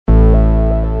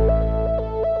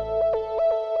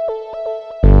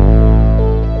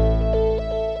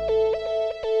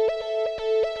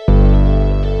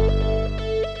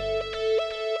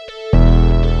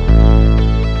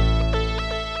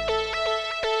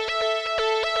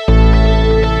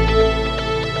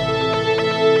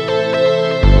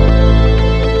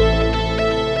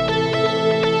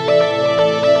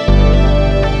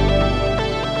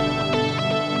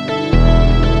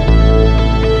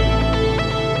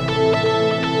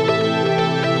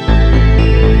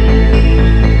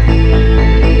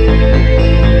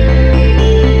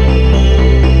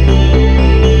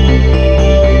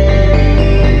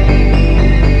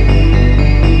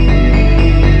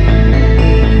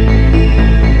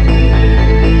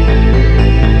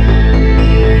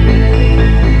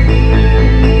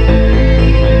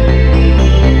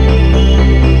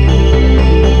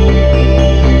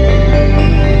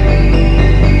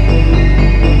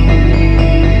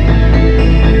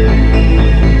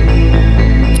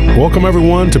Welcome,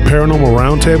 everyone, to Paranormal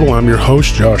Roundtable. I'm your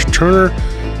host, Josh Turner,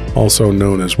 also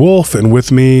known as Wolf, and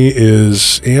with me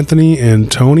is Anthony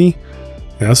and Tony.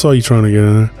 Yeah, I saw you trying to get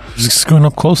in there. Just going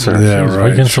up closer. Yeah,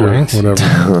 right. Sure,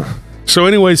 whatever. So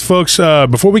anyways, folks,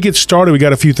 before we get started, we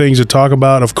got a few things to talk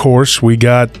about. Of course, we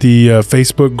got the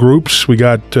Facebook groups. We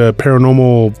got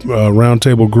Paranormal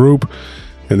Roundtable group,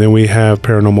 and then we have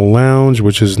Paranormal Lounge,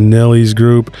 which is Nellie's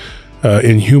group,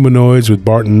 Inhumanoids with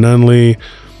Barton Nunley.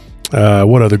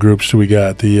 What other groups do we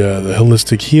got? The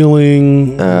Holistic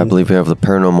Healing. I believe we have the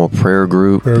Paranormal Prayer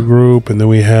Group. And then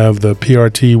we have the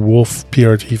PRT Wolf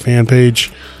PRT fan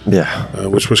page. Yeah.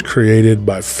 Which was created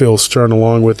by Phil Stern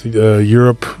along with the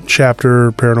Europe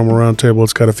chapter, Paranormal Roundtable.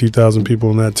 It's got a few thousand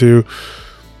people in that too.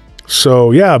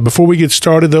 So, yeah, before we get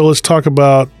started, though, let's talk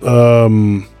about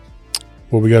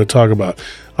what we got to talk about.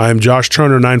 I'm Josh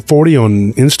Turner 940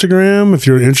 on Instagram. If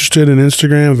you're interested in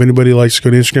Instagram, if anybody likes to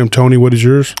go to Instagram, Tony, what is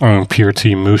yours? I'm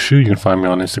PRT Mushu. You can find me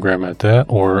on Instagram at that,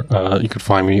 or you can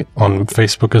find me on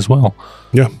Facebook as well.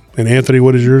 Yeah. And Anthony,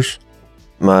 what is yours?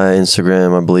 My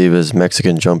Instagram, I believe, is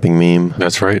Mexican Jumping Meme.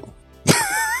 That's right.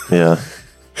 Yeah.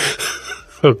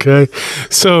 Okay.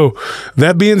 So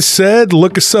that being said,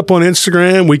 look us up on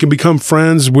Instagram. We can become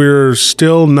friends. We're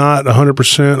still not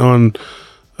 100%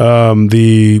 on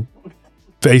the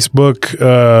Facebook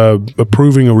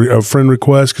approving a friend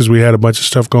request because we had a bunch of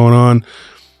stuff going on.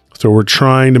 So we're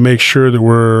trying to make sure that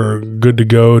we're good to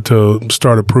go to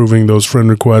start approving those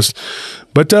friend requests.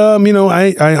 But, I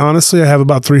honestly, I have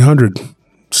about 300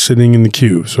 sitting in the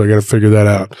queue. So I got to figure that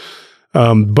out.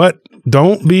 But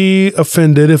don't be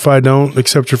offended if I don't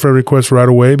accept your friend request right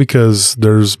away because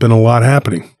there's been a lot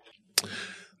happening.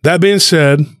 That being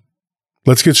said,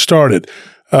 let's get started.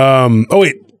 We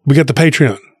got the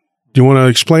Patreon. Do you want to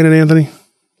explain it, Anthony?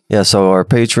 Yeah, so our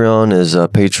Patreon is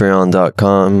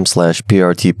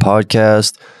patreon.com/PRT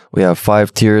podcast. We have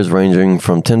 5 tiers ranging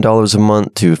from $10 a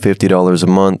month to $50 a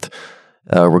month.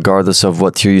 Regardless of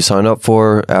what tier you sign up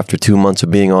for, after 2 months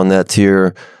of being on that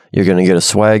tier, you're going to get a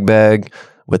swag bag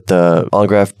with the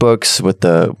autographed books, with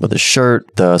a shirt,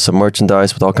 some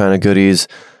merchandise with all kind of goodies.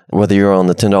 Whether you're on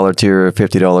the $10 tier or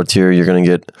 $50 tier, you're going to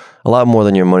get a lot more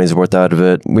than your money's worth out of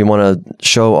it. We want to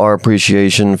show our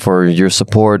appreciation for your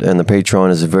support, and the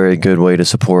Patreon is a very good way to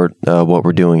support what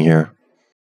we're doing here.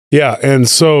 Yeah, and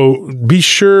so be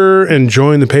sure and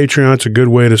join the Patreon. It's a good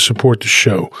way to support the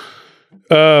show.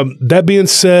 That being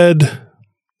said,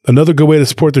 another good way to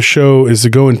support the show is to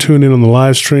go and tune in on the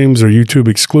live streams or YouTube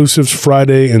exclusives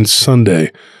Friday and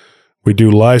Sunday. We do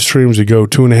live streams. We go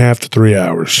 2.5 to 3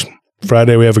 hours.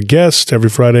 Friday, we have a guest every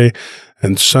Friday,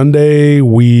 and Sunday,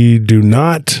 we do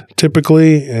not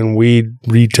typically, and we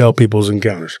retell people's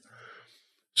encounters.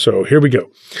 So here we go.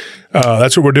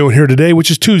 That's what we're doing here today, which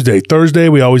is Tuesday. Thursday,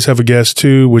 we always have a guest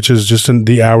too, which is just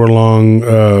the hour-long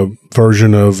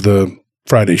version of the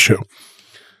Friday show.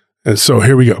 And so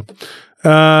here we go.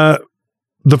 The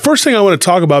first thing I want to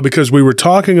talk about, because we were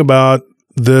talking about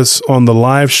this on the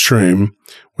live stream,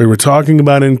 we were talking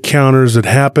about encounters that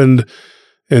happened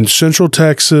in Central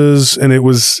Texas, and it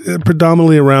was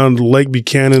predominantly around Lake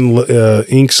Buchanan,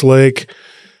 Inks Lake,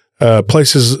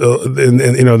 places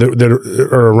that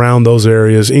are around those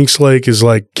areas. Inks Lake is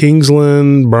like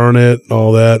Kingsland, Barnett,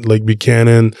 all that. Lake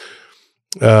Buchanan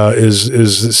is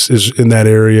in that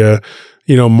area.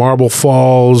 Marble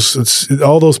Falls. It's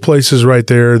all those places right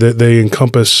there that they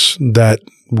encompass that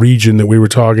region that we were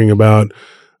talking about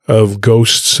of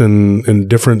ghosts and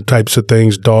different types of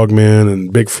things, Dogman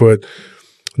and Bigfoot.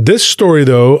 This story,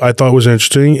 though, I thought was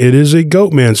interesting. It is a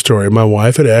Goatman story. My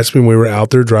wife had asked me when we were out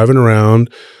there driving around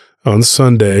on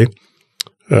Sunday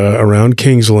around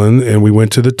Kingsland, and we went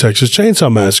to the Texas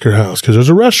Chainsaw Massacre house because there's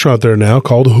a restaurant there now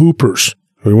called Hooper's.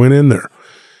 We went in there.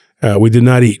 We did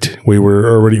not eat. We had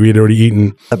already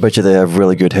eaten. I bet you they have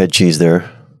really good head cheese there.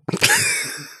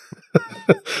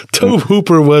 Tove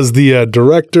Hooper was the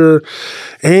director,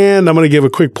 and I'm going to give a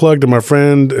quick plug to my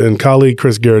friend and colleague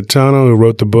Chris Garitano, who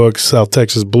wrote the book South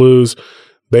Texas Blues,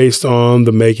 based on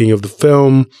the making of the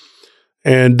film,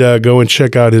 and go and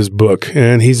check out his book.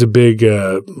 And he's a big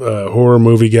horror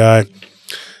movie guy,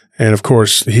 and of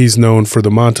course, he's known for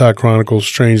the Montauk Chronicles,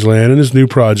 Strangeland, and his new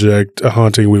project, A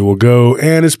Haunting We Will Go,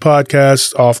 and his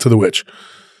podcast, Off to the Witch.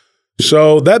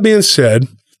 So that being said,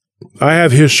 I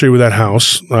have history with that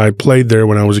house. I played there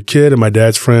when I was a kid, and my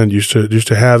dad's friend used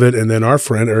to have it. And then our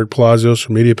friend, Eric Palacios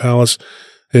from Media Palace,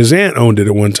 his aunt owned it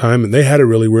at one time, and they had a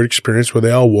really weird experience where they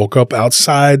all woke up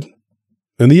outside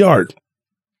in the yard.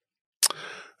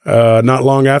 Not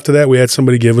long after that, we had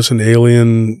somebody give us an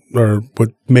alien, or what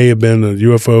may have been a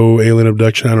UFO alien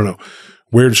abduction. I don't know.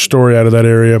 Weird story out of that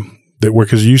area.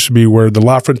 Because it used to be where the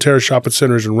La Frontera Shopping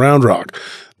Center is in Round Rock.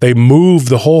 They moved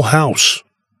the whole house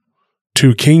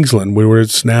to Kingsland, where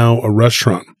it's now a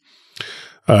restaurant.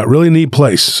 Really neat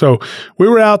place. So we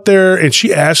were out there, and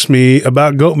she asked me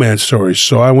about Goatman stories.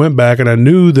 So I went back, and I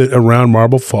knew that around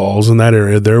Marble Falls in that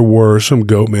area, there were some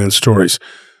Goatman stories.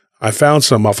 I found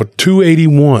some off of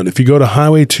 281. If you go to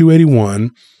Highway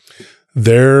 281,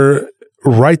 they're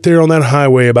right there on that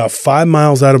highway, about 5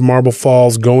 miles out of Marble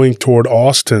Falls going toward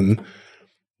Austin.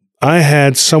 I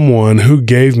had someone who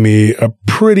gave me a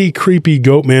pretty creepy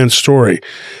Goatman story.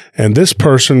 And this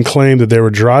person claimed that they were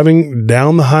driving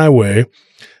down the highway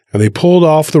and they pulled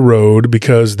off the road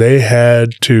because they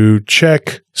had to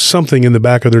check something in the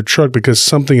back of their truck because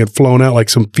something had flown out, like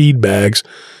some feed bags.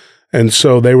 And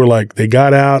so they were like, they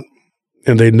got out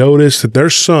and they noticed that their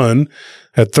son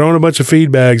had thrown a bunch of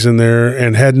feed bags in there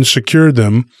and hadn't secured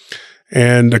them.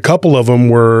 And a couple of them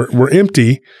were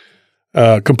empty,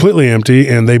 completely empty,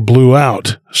 and they blew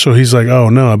out. So he's like, oh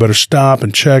no, I better stop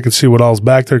and check and see what all's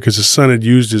back there, because his son had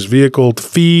used his vehicle to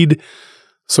feed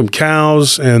some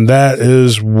cows, and that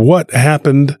is what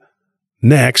happened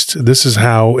next. This is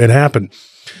how it happened.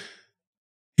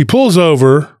 He pulls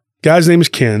over. Guy's name is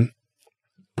Ken.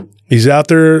 He's out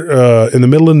there in the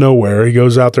middle of nowhere. He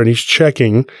goes out there and he's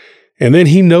checking, and then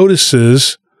he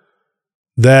notices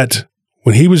that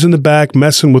when he was in the back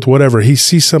messing with whatever, he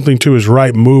sees something to his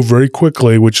right move very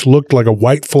quickly, which looked like a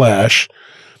white flash.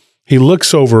 He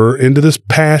looks over into this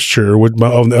pasture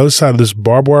on the other side of this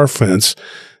barbed wire fence,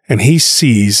 and he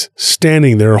sees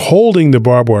standing there holding the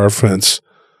barbed wire fence,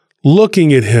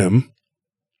 looking at him.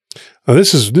 Now,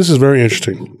 this is very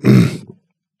interesting.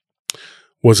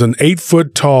 Was an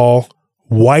 8-foot tall,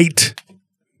 white,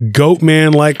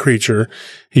 Goatman-like creature.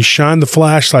 He shined the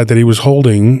flashlight that he was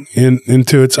holding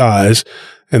into its eyes,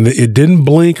 and it didn't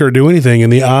blink or do anything,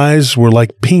 and the eyes were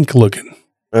like pink looking.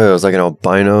 Oh, it was like an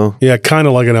albino? Yeah, kind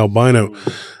of like an albino.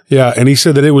 Yeah, and he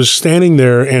said that it was standing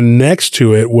there, and next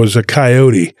to it was a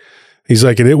coyote. He's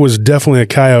like, and it was definitely a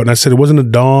coyote. And I said, it wasn't a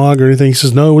dog or anything. He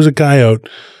says, no, it was a coyote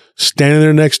standing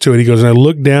there next to it. He goes, and I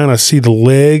look down, I see the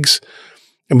legs,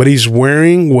 but he's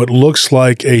wearing what looks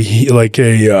like a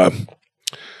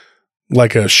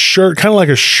shirt, kind of like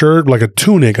a shirt, like a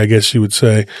tunic, I guess you would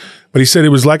say. But he said it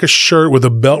was like a shirt with a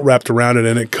belt wrapped around it,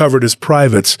 and it covered his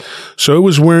privates. So it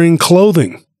was wearing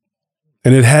clothing,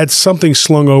 and it had something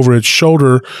slung over its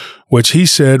shoulder, which he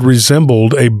said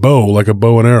resembled a bow, like a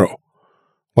bow and arrow,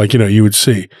 like, you would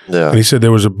see. Yeah. And he said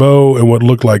there was a bow and what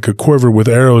looked like a quiver with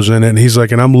arrows in it. And he's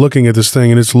like, and I'm looking at this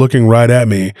thing, and it's looking right at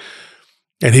me.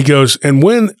 And he goes, and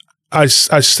when I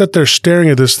sat there staring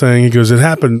at this thing, he goes, it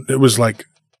happened, it was like,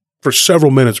 for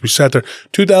several minutes, we sat there.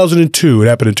 2002, it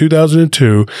happened in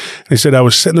 2002. And he said, I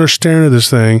was sitting there staring at this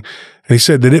thing, and he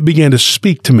said that it began to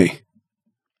speak to me.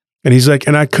 And he's like,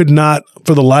 and I could not,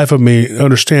 for the life of me,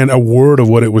 understand a word of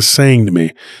what it was saying to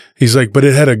me. He's like, but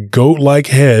it had a goat-like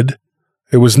head.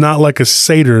 It was not like a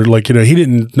satyr, like, he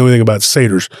didn't know anything about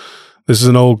satyrs. This is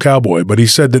an old cowboy, but he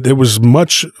said that it was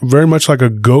very much like a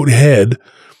goat head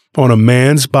on a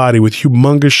man's body with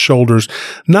humongous shoulders,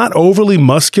 not overly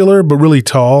muscular, but really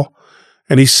tall.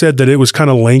 And he said that it was kind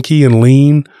of lanky and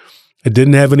lean. It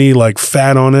didn't have any like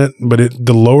fat on it, but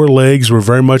the lower legs were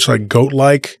very much like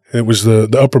goat-like. It was the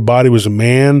upper body was a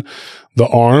man. The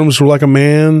arms were like a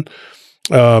man.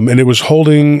 And it was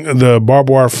holding the barbed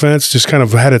wire fence, just kind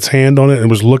of had its hand on it and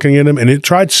was looking at him. And it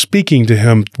tried speaking to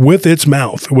him with its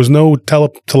mouth. It was no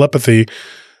telepathy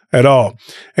at all.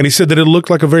 And he said that it looked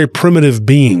like a very primitive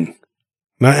being.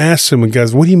 And I asked him,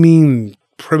 guys, what do you mean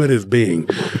primitive being?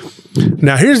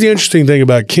 Now, here's the interesting thing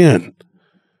about Ken.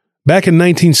 Back in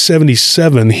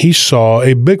 1977, he saw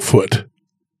a Bigfoot.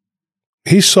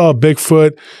 He saw a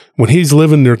Bigfoot when he's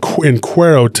living there in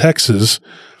Cuero, Texas.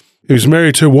 He was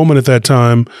married to a woman at that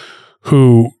time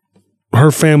who her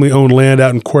family owned land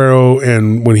out in Cuero.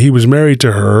 And when he was married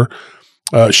to her,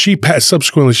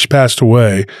 subsequently she passed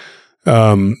away.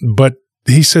 But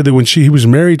he said that when he was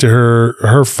married to her,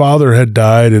 her father had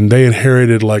died and they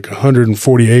inherited like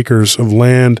 140 acres of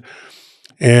land.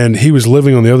 And he was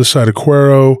living on the other side of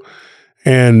Cuero,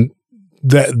 and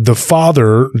that the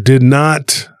father did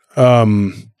not,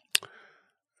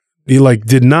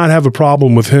 did not have a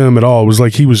problem with him at all. It was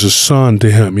like he was a son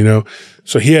to him,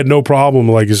 so he had no problem.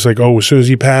 Like, it's like, oh, as soon as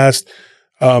he passed,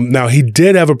 now he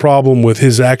did have a problem with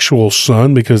his actual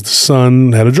son because the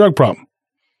son had a drug problem.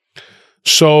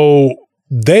 So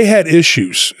they had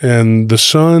issues, and the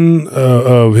son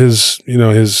of his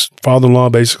father-in-law,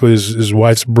 basically his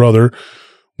wife's brother,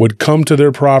 would come to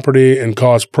their property and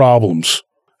cause problems.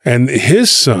 And his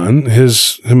son,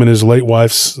 him and his late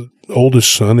wife's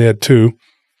oldest son, they had two.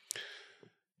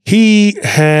 He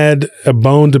had a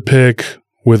bone to pick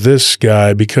with this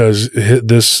guy because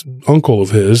this uncle of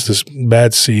his, this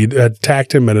bad seed,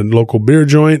 attacked him at a local beer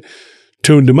joint,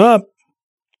 tuned him up,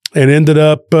 and ended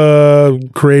up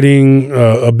creating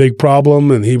a big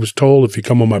problem. And he was told, if you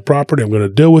come on my property, I'm going to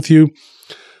deal with you.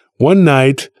 One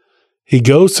night, he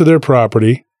goes to their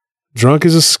property, drunk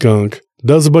as a skunk,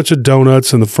 does a bunch of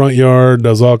donuts in the front yard,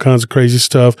 does all kinds of crazy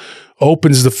stuff,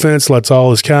 opens the fence, lets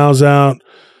all his cows out,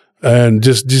 and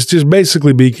just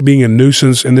basically being a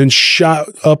nuisance, and then shot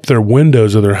up their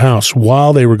windows of their house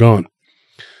while they were gone.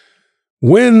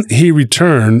 When he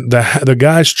returned, the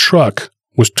guy's truck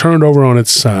was turned over on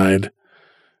its side,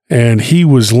 and he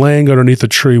was laying underneath a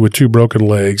tree with 2 broken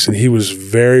legs, and he was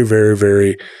very, very,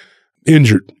 very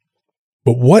injured.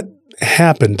 But what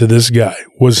happened to this guy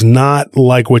was not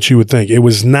like what you would think. It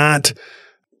was not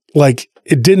like,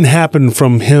 it didn't happen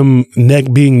from him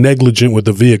being negligent with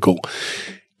the vehicle.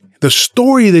 The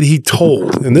story that he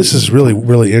told, and this is really,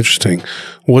 really interesting,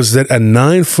 was that a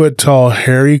 9-foot-tall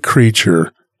hairy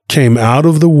creature came out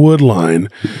of the wood line.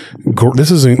 This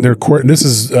is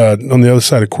on the other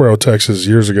side of Cuero, Texas,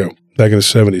 years ago, back in the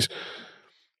 70s.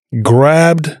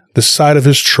 Grabbed the side of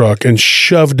his truck and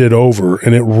shoved it over,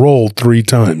 and it rolled 3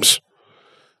 times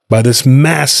by this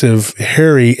massive,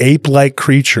 hairy, ape-like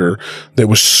creature that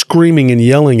was screaming and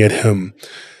yelling at him.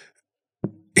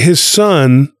 His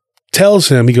son tells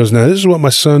him, he goes, now, this is what my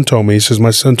son told me. He says,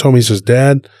 my son told me, he says,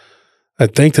 Dad, I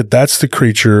think that's the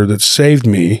creature that saved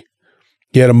me.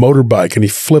 He had a motorbike, and he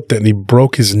flipped it, and he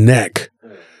broke his neck.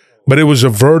 But it was a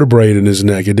vertebrae in his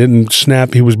neck. It didn't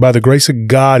snap. He was, by the grace of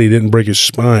God, he didn't break his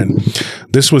spine.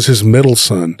 This was his middle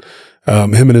son.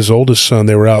 Him and his oldest son,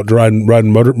 they were out riding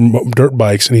dirt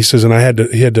bikes, and he says, and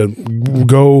he had to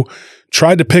go,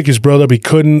 tried to pick his brother up. He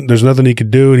couldn't. There's nothing he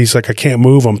could do. And he's like, I can't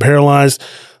move. I'm paralyzed.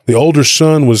 The older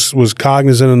son was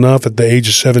cognizant enough at the age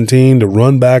of 17 to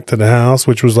run back to the house,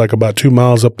 which was like about 2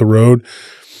 miles up the road,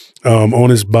 on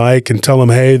his bike, and tell him,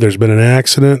 hey, there's been an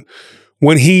accident.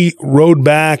 When he rode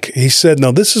back, he said,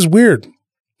 now this is weird.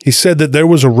 He said that there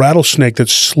was a rattlesnake that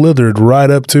slithered right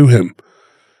up to him.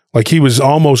 Like he was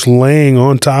almost laying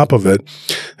on top of it.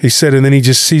 He said, and then he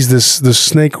just sees this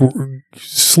snake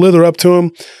slither up to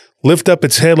him, lift up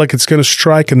its head like it's going to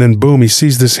strike, and then boom, he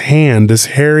sees this hand, this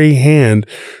hairy hand,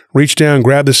 reach down,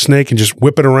 grab the snake, and just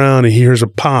whip it around, and he hears a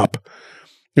pop.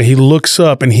 And he looks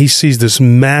up, and he sees this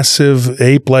massive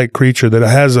ape-like creature that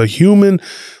has a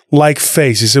human-like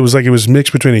face. He said it was like it was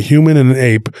mixed between a human and an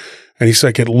ape. And he's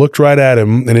like, it looked right at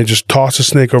him, and it just tossed the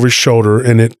snake over his shoulder,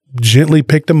 and it gently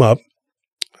picked him up.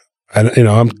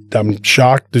 I'm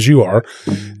shocked as you are.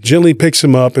 Gently picks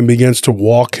him up and begins to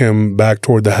walk him back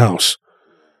toward the house.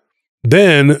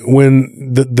 Then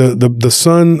when the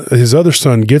son, his other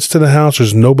son, gets to the house,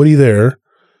 there's nobody there.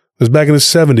 It was back in the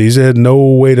 70s. They had no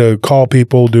way to call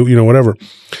people, whatever,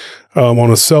 on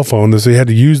a cell phone. So he had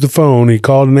to use the phone. He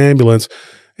called an ambulance.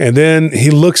 And then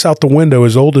he looks out the window,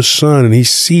 his oldest son, and he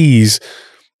sees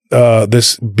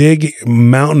this big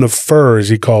mountain of fur, as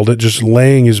he called it, just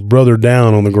laying his brother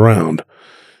down on the ground.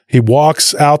 He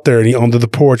walks out there and onto the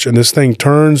porch, and this thing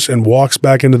turns and walks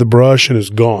back into the brush and is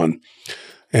gone.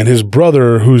 And his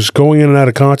brother, who's going in and out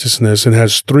of consciousness and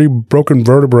has 3 broken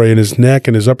vertebrae in his neck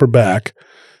and his upper back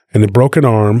and a broken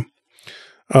arm,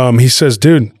 he says,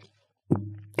 dude,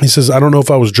 he says, I don't know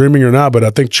if I was dreaming or not, but I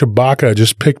think Chewbacca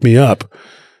just picked me up.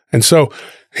 And so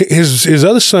his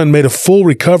other son made a full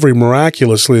recovery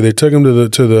miraculously. They took him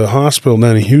to the hospital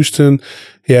down in Houston.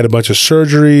 He had a bunch of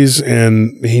surgeries,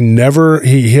 and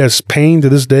he has pain to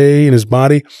this day in his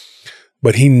body,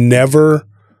 but he never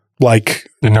it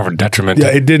never detrimented.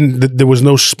 Yeah, it didn't. There was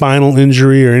no spinal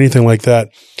injury or anything like that.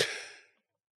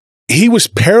 He was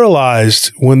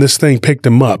paralyzed when this thing picked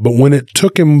him up, but when it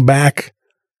took him back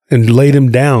and laid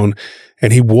him down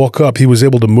and he woke up, he was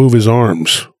able to move his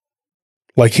arms.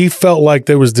 Like he felt like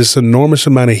there was this enormous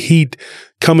amount of heat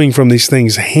coming from these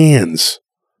things' hands.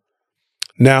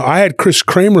 Now, I had Chris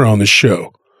Kramer on the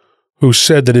show who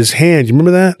said that his hand, you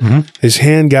remember that? Mm-hmm. His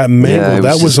hand got mangled.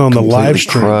 That was on the live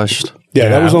stream. Crushed. Yeah,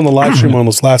 that was on the live stream on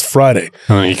this last Friday.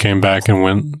 And then he came back and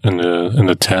went in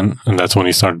the tent, and that's when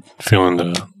he started feeling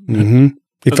the... Mm-hmm.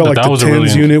 He felt like the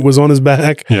TENS unit was on his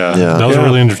back. Yeah. That was a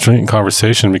really interesting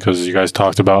conversation because you guys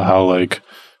talked about how like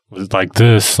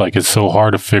this, like it's so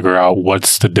hard to figure out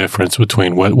what's the difference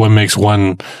between what makes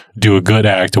one do a good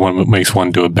act and what makes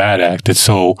one do a bad act. It's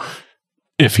so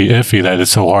iffy that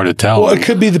it's so hard to tell. Well, it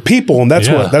could be the people, and that's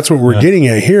what we're getting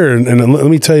at here. And let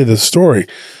me tell you the story.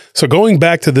 So going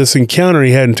back to this encounter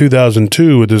he had in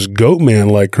 2002 with this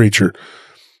Goatman-like creature,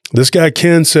 this guy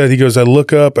Ken said, he goes, I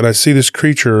look up and I see this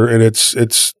creature, and it's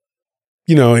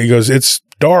he goes, it's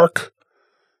dark.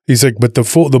 He's like, but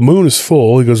the moon is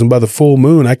full. He goes, and by the full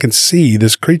moon, I can see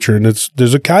this creature, and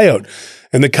there's a coyote,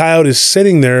 and the coyote is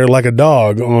sitting there like a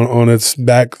dog on its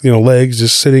back, legs,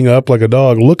 just sitting up like a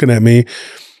dog, looking at me,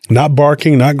 not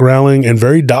barking, not growling, and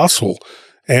very docile.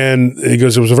 And he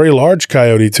goes, it was a very large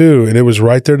coyote too, and it was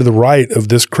right there to the right of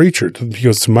this creature. He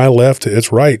goes, to my left,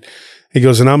 it's right. He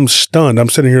goes, and I'm stunned. I'm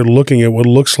sitting here looking at what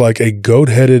looks like a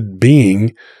goat-headed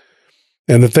being.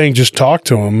 And the thing just talked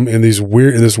to him in this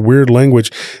weird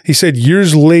language. He said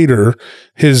years later,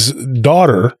 his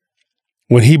daughter,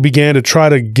 when he began to try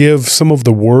to give some of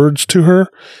the words to her,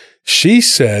 she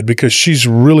said, because she's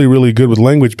really, really good with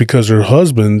language, because her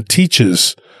husband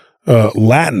teaches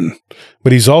Latin,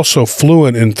 but he's also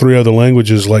fluent in 3 other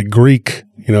languages like Greek,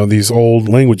 these old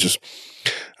languages.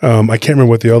 I can't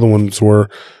remember what the other ones were,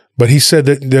 but he said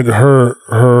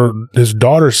that his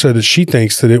daughter said that she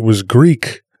thinks that it was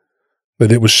Greek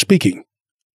that it was speaking.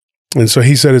 And so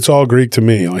he said, it's all Greek to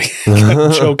me, like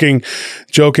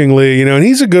jokingly, and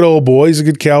he's a good old boy. He's a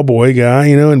good cowboy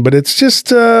guy, but it's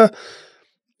just,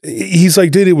 he's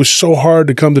like, dude, it was so hard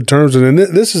to come to terms with it. And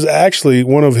this is actually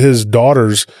one of his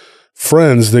daughter's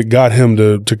friends that got him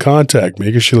to contact me,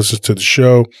 because she listens to the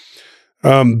show.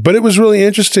 But it was really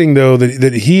interesting, though,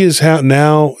 that he is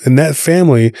now in that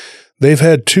family. They've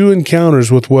had 2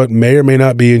 encounters with what may or may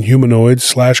not be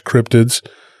inhumanoids / cryptids,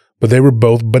 but they were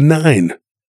both benign.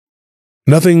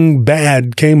 Nothing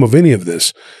bad came of any of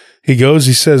this. He goes,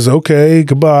 he says, okay,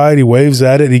 goodbye. And he waves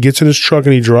at it. He gets in his truck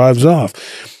and he drives off.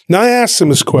 Now, I asked him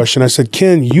this question. I said,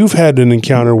 Ken, you've had an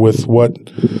encounter with what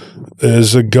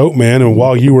is a Goatman, and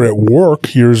while you were at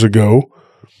work years ago,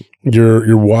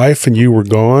 your wife and you were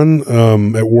gone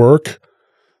at work.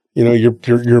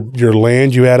 Your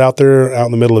land you had out there, out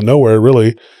in the middle of nowhere,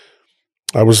 really.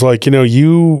 I was like,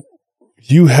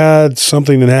 you had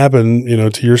something that happened,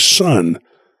 to your son.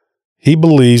 He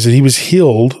believes that he was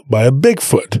healed by a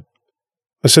Bigfoot.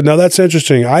 I said, now that's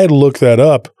interesting. I had looked that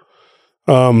up.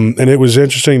 And it was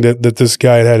interesting that this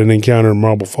guy had an encounter in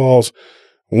Marble Falls.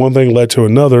 One thing led to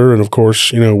another. And of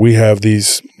course, we have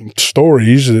these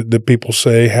stories that people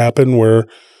say happen where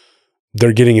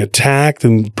they're getting attacked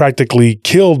and practically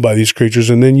killed by these creatures.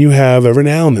 And then you have every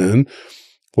now and then,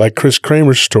 like Chris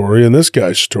Kramer's story and this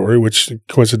guy's story, which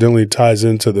coincidentally ties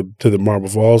into the Marble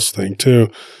Falls thing too.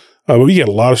 We get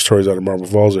a lot of stories out of Marble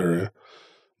Falls area.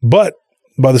 But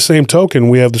by the same token,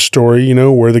 we have the story,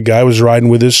 where the guy was riding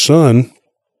with his son,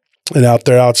 and out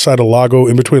there outside of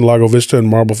in between Lago Vista and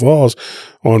Marble Falls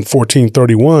on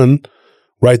 1431,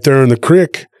 right there in the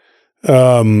creek,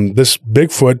 this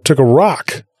Bigfoot took a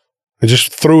rock and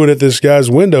just threw it at this guy's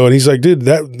window. And he's like, dude,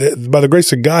 that by the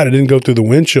grace of God, it didn't go through the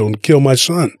windshield and kill my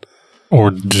son.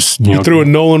 Or just, he threw a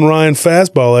Nolan Ryan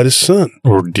fastball at his son.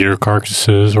 Or deer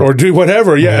carcasses. Or do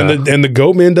whatever, yeah. And the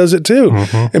Goatman does it too.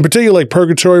 Mm-hmm. In particular, like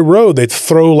Purgatory Road, they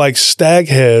throw like stag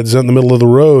heads out in the middle of the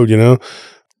road,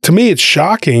 To me, it's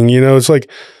shocking, It's like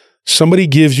somebody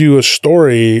gives you a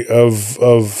story of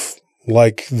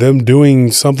like them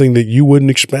doing something that you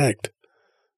wouldn't expect,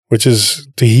 which is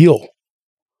to heal.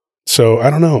 So, I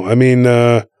don't know. I mean,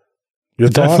 your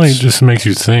it definitely just makes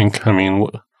you think. I mean,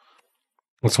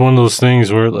 it's one of those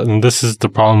things where, and this is the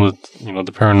problem with,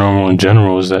 the paranormal in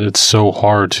general, is that it's so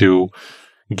hard to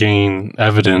gain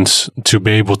evidence to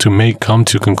be able to come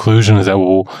to conclusions that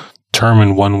will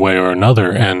determine one way or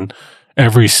another. And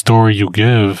every story you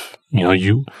give,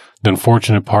 the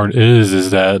unfortunate part is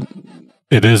that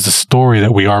it is the story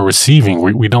that we are receiving.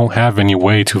 We don't have any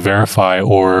way to verify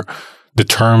or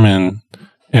determine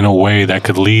in a way that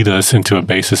could lead us into a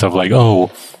basis of like,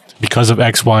 oh, because of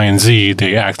X, Y, and Z,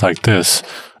 they act like this.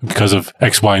 Because of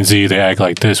X, Y, and Z, they act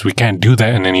like this. We can't do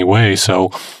that in any way. So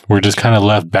we're just kind of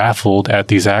left baffled at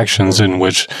these actions in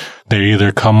which they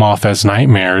either come off as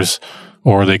nightmares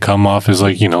or they come off as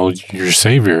like, your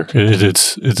savior.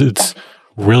 It's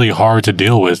really hard to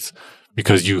deal with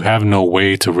because you have no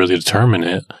way to really determine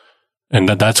it. And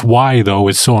that's why, though,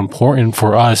 it's so important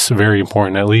for us, very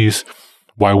important at least,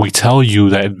 why we tell you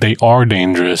that they are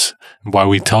dangerous, why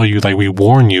we tell you, like, we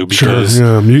warn you, because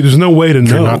there's no way to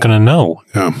know. You're not going to know.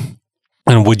 Yeah.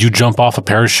 And would you jump off a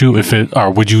parachute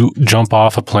or would you jump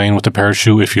off a plane with a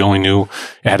parachute if you only knew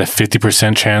it had a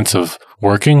 50% chance of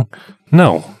working?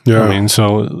 No. Yeah. I mean,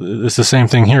 so it's the same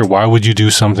thing here. Why would you do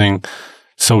something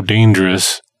so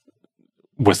dangerous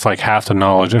with like half the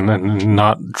knowledge and then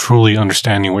not truly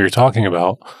understanding what you're talking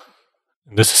about?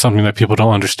 This is something that people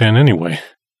don't understand anyway.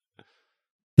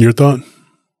 Your thought?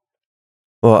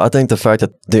 Well, I think the fact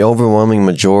that the overwhelming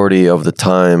majority of the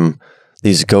time,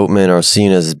 these Goatmen are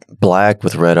seen as black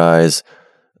with red eyes,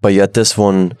 but yet this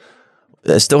one,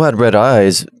 it still had red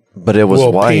eyes, but it was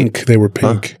white. Pink. They were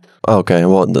pink. Huh? Okay,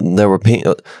 well, they were pink.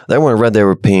 They weren't red, they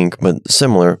were pink, but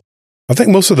similar. I think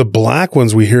most of the black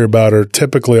ones we hear about are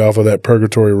typically off of that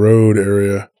Purgatory Road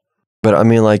area. But I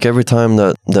mean, like every time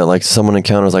that like someone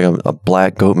encounters like a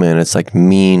black Goatman, it's like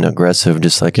mean, aggressive,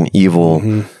 just like an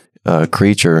evil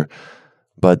creature.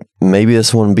 But maybe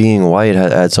this one being white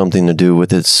had something to do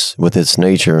with its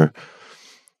nature.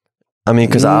 I mean,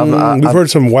 because we've heard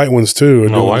some white ones too.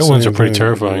 No, white ones are pretty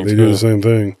terrifying. They do the same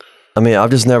thing. I mean, I've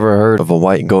just never heard of a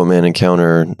white Goatman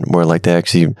encounter where like they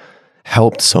actually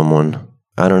helped someone.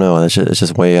 I don't know. It's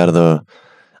just way out of the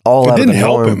It didn't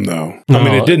help him though. No. I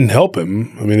mean, it didn't help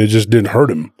him. I mean, it just didn't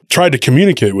hurt him. Tried to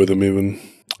communicate with him even.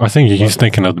 I think he's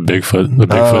thinking of the Bigfoot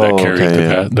that carried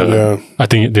the cat. I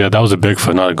think that was a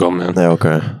Bigfoot, not a Goatman. Yeah,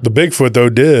 okay. The Bigfoot though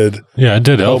did. Yeah, it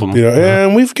did help him. You know,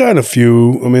 and we've got a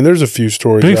few. I mean, there's a few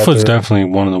stories. Bigfoot's definitely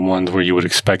one of the ones where you would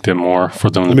expect it more for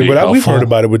them to be helpful. We've heard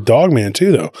about it with Dogman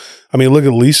too, though. I mean, look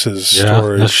at Lisa's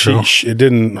story. That's true. It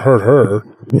didn't hurt her,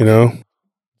 you know.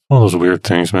 One of those weird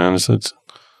things, man. It's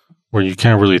where you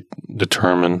can't really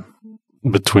determine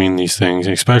between these things,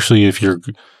 especially if you're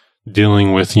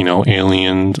dealing with,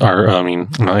 aliens, or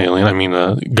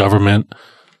government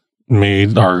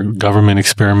made or government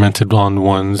experimented on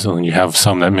ones, and you have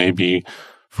some that may be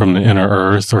from the inner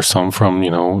earth or some from,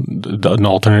 an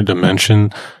alternate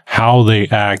dimension. How they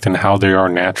act and how they are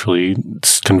naturally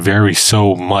can vary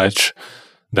so much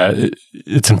that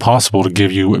it's impossible to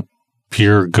give you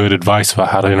pure good advice about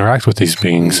how to interact with these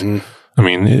beings. Mm-hmm. I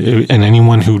mean, and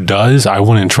anyone who does, I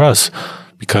wouldn't trust,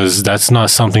 because that's not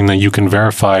something that you can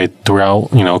verify throughout,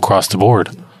 across the board.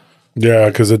 Yeah,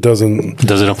 because it doesn't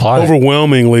apply.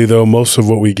 Overwhelmingly, though, most of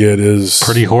what we get is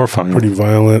pretty horrifying, pretty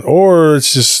violent, or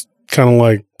it's just kind of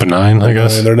like benign, I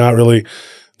guess. They're not really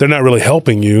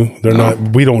helping you. They're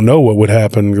not. We don't know what would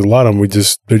happen. A lot of them,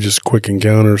 they're just quick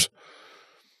encounters.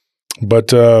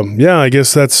 But I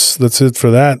guess that's it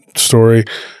for that story.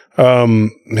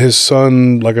 His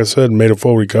son, like I said, made a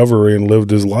full recovery and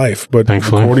lived his life. But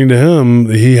thankfully, according to him,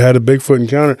 he had a Bigfoot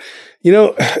encounter.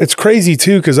 It's crazy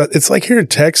too, because it's like here in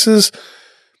Texas,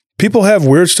 people have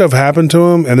weird stuff happen to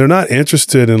them, and they're not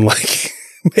interested in like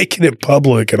making it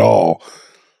public at all.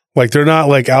 Like they're not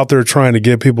like out there trying to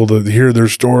get people to hear their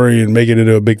story and make it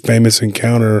into a big famous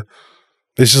encounter.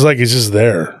 It's just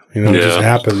there, it just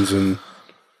happens. And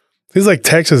he's like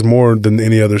Texas more than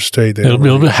any other state.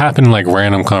 It'll happen in like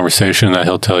random conversation that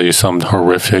he'll tell you something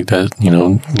horrific that,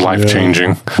 life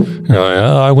changing. You're like,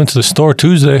 I went to the store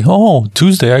Tuesday. Oh,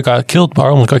 Tuesday I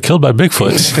almost got killed by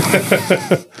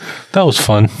Bigfoot. That was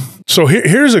fun. So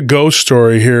here's a ghost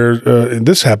story here.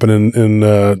 This happened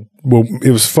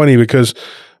it was funny because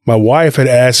my wife had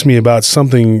asked me about some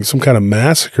kind of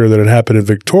massacre that had happened in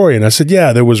Victoria. And I said,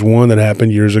 yeah, there was one that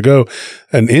happened years ago,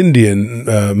 an Indian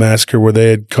massacre where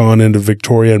they had gone into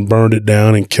Victoria and burned it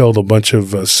down and killed a bunch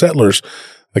of settlers,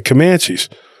 the Comanches.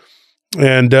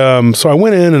 And so I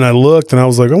went in and I looked and I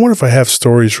was like, I wonder if I have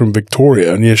stories from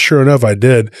Victoria. And yeah, sure enough, I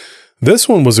did. This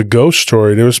one was a ghost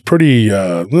story. It was pretty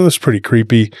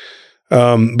creepy.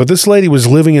 But this lady was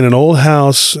living in an old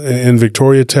house in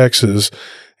Victoria, Texas.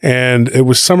 And it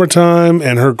was summertime,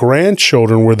 and her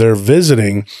grandchildren were there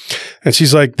visiting. And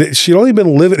she's like, she'd only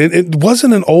been living. It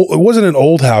wasn't an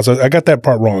old house. I got that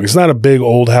part wrong. It's not a big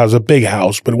old house, a big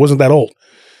house, but it wasn't that old.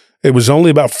 It was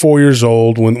only about 4 years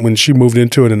old when she moved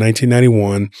into it in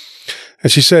 1991.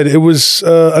 And she said it was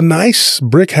a nice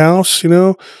brick house. It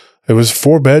was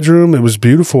 4-bedroom. It was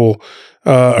beautiful.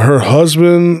 Her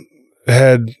husband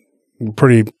had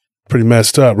pretty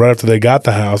messed up right after they got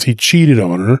the house. He cheated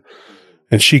on her.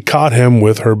 And she caught him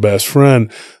with her best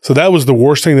friend. So that was the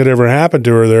worst thing that ever happened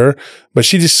to her there. But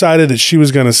she decided that she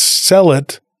was going to sell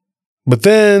it. But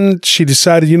then she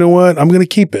decided, you know what? I'm going to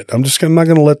keep it. I'm not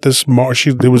going to let this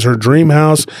it was her dream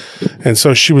house. And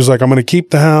so she was like, I'm going to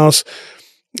keep the house.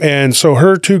 And so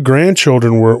her 2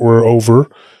 grandchildren were over,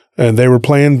 and they were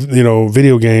playing,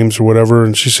 video games or whatever.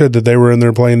 And she said that they were in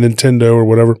there playing Nintendo or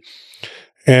whatever.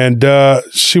 And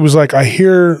she was like, I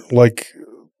hear like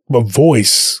a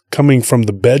voice coming from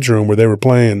the bedroom where they were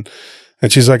playing.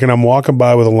 And she's like, and I'm walking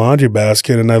by with a laundry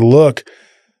basket, and I look,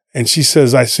 and she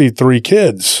says, I see 3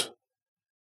 kids.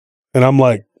 And I'm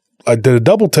like, I did a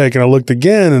double take, and I looked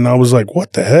again, and I was like,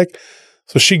 what the heck?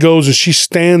 So she goes and she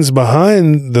stands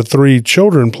behind the 3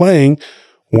 children playing.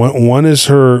 One is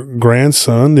her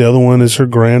grandson. The other one is her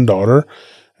granddaughter.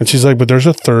 And she's like, but there's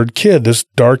a 3rd kid, this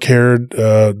dark-haired,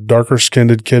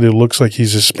 darker-skinned kid who looks like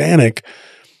he's Hispanic.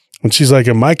 And she's like,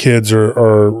 and my kids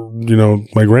are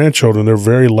my grandchildren, they're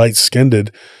very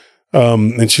light-skinned.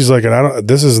 And she's like, and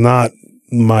this is not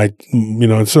my,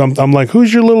 and so I'm like,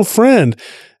 who's your little friend?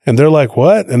 And they're like,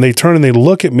 what? And they turn and they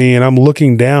look at me, and I'm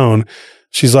looking down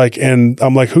She's like, and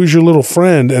I'm like, who's your little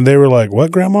friend? And they were like,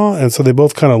 what, Grandma? And so they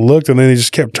both kind of looked, and then they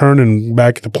just kept turning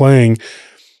back to playing.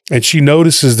 And she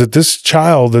notices that this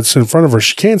child that's in front of her,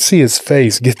 she can't see his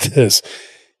face. Get this.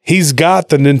 He's got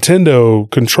the Nintendo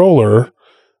controller,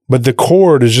 but the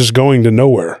cord is just going to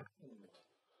nowhere.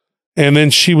 And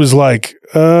then she was like,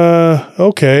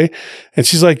 okay. And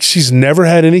she's like, she's never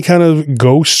had any kind of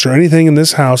ghosts or anything in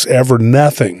this house ever.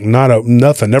 Nothing.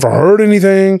 Nothing. Never heard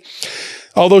anything.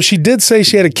 Although she did say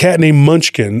she had a cat named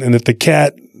Munchkin, and that the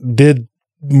cat did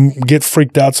get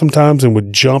freaked out sometimes and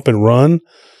would jump and run.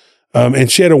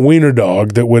 And she had a wiener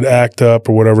dog that would act up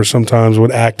or whatever, sometimes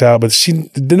would act out, but she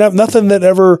didn't have nothing that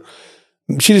ever,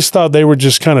 she just thought they were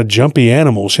just kind of jumpy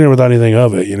animals. She never thought anything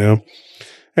of it, you know?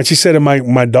 And she said,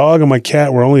 my dog and my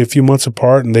cat were only a few months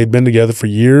apart, and they'd been together for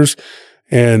years.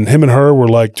 And him and her were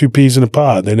like two peas in a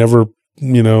pod. They never,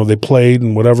 you know, they played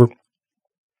and whatever.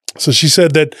 So she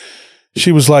said that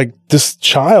she was like, this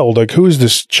child, like, who is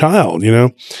this child, you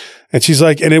know? And she's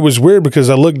like, and it was weird because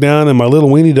I look down and my little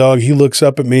weenie dog, he looks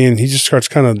up at me and he just starts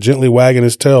kind of gently wagging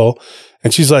his tail.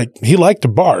 And she's like, he liked to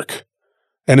bark,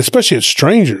 and especially at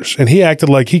strangers. And he acted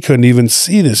like he couldn't even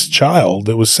see this child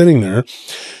that was sitting there.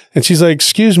 And she's like,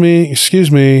 excuse me.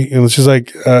 And she's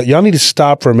like, y'all need to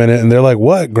stop for a minute. And they're like,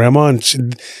 what, Grandma?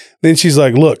 And then she's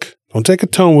like, look, don't take a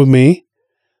tone with me.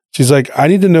 She's like, I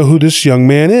need to know who this young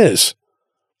man is.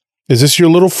 Is this your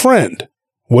little friend?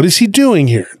 What is he doing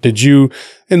here? Did you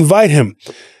invite him?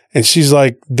 And she's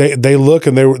like, they look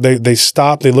and they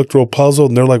stop. They looked real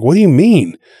puzzled, and they're like, what do you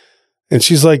mean? And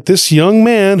she's like, this young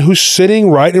man who's sitting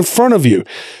right in front of you.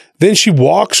 Then she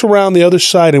walks around the other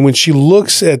side, and when she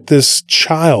looks at this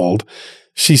child,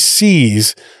 she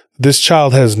sees this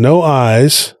child has no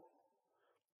eyes,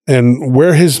 and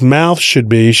where his mouth should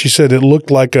be, she said it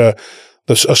looked like a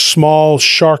small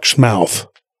shark's mouth.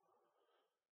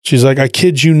 She's like, I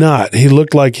kid you not. He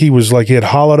looked like he had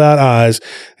hollowed out eyes,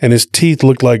 and his teeth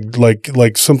looked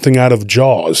like something out of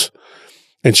Jaws.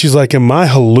 And she's like, am I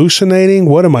hallucinating?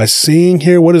 What am I seeing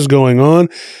here? What is going on?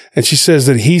 And she says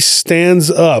that he stands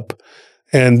up,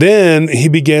 and then he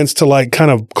begins to like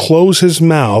kind of close his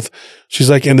mouth. She's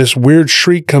like, and this weird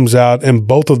shriek comes out, and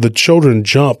both of the children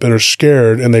jump and are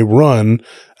scared, and they run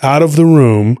out of the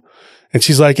room. And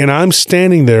she's like, and I'm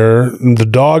standing there, and the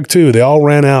dog too. They all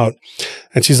ran out.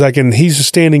 And she's like, and he's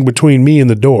standing between me and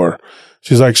the door.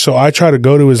 She's like, so I try to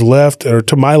go to his left, or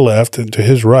to my left and to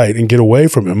his right, and get away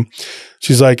from him.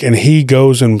 She's like, and he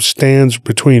goes and stands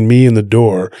between me and the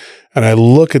door. And I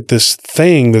look at this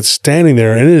thing that's standing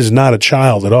there, and it is not a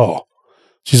child at all.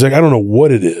 She's like, I don't know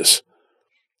what it is.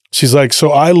 She's like,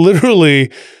 so I literally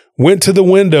went to the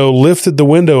window, lifted the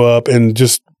window up, and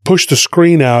just pushed the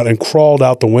screen out and crawled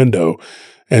out the window.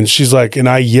 And she's like, and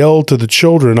I yelled to the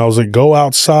children. I was like, go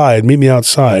outside, meet me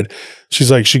outside.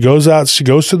 She's like, she goes out, she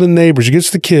goes to the neighbors. She gets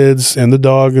the kids, and the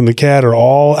dog and the cat are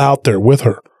all out there with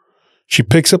her. She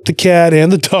picks up the cat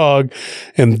and the dog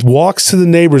and walks to the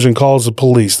neighbors and calls the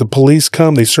police. The police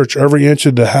come, they search every inch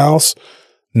of the house.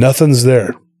 Nothing's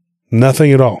there.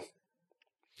 Nothing at all.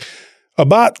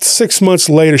 About 6 months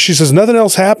later, she says, nothing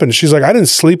else happened. She's like, I didn't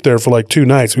sleep there for like 2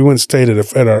 nights. We went and stayed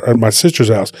at my sister's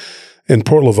house in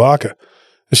Port Lavaca.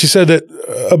 And she said that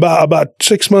about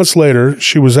 6 months later,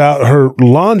 she was out,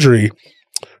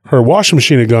 her washing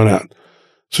machine had gone out.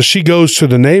 So she goes to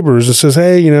the neighbors and says,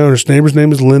 hey, you know, her neighbor's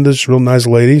name is Linda. She's a real nice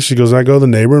lady. She goes, I go to the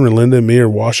neighbor, and Linda and me are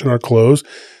washing our clothes.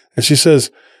 And she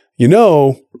says, you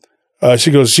know, she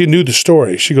goes, she knew the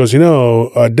story. She goes, you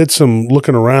know, I did some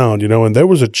looking around, you know, and there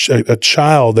was a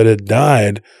child that had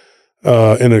died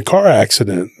in a car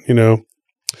accident, you know.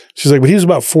 She's like, but he was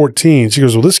about 14. She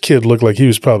goes, well, this kid looked like he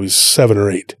was probably 7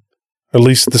 or 8, at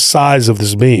least the size of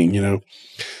this being, you know.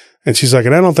 And she's like,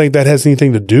 and I don't think that has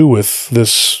anything to do with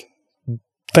this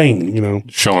thing, you know.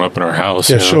 Showing up in her house.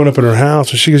 Yeah, showing up in her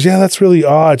house. And she goes, yeah, that's really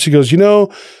odd. She goes, you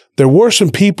know, there were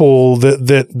some people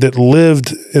that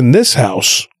lived in this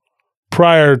house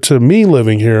prior to me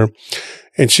living here.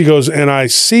 And she goes, and I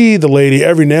see the lady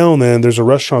every now and then. There's a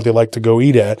restaurant they like to go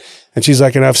eat at. And she's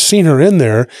like, and I've seen her in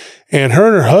there. And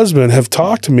her husband have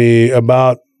talked to me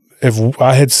about if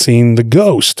I had seen the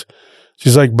ghost.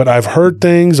 She's like, but I've heard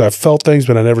things, I've felt things,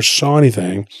 but I never saw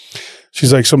anything.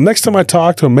 She's like, so next time I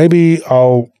talk to him, maybe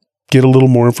I'll get a little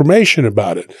more information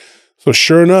about it. So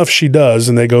sure enough, she does.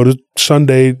 And they go to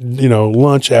Sunday, you know,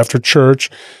 lunch after church.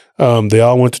 They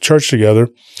all went to church together.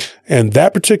 And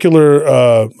that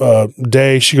particular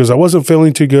day, she goes, I wasn't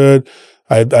feeling too good.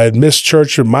 I had missed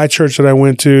church at my church that I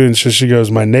went to. And so she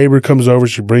goes, my neighbor comes over.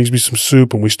 She brings me some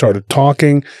soup, and we started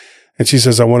talking. And she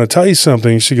says, I want to tell you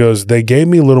something. She goes, they gave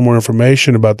me a little more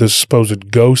information about this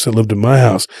supposed ghost that lived in my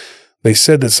house. They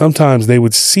said that sometimes they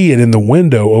would see it in the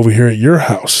window over here at your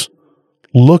house,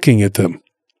 looking at them.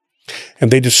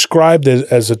 And they described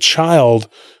it as a child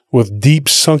with deep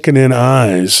sunken in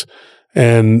eyes,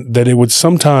 and that it would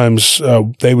sometimes,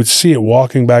 they would see it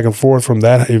walking back and forth from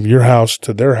that of your house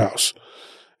to their house.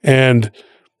 And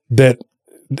that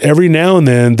every now and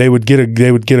then they would get a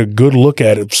good look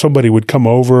at it. Somebody would come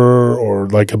over, or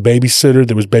like a babysitter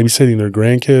that was babysitting their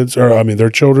grandkids, their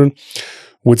children,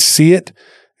 would see it.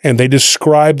 And they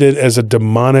described it as a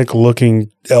demonic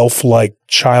looking elf-like,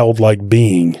 childlike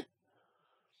being.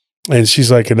 And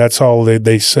she's like, and that's all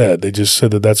they said. They just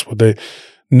said that that's what they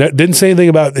didn't say anything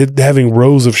about it having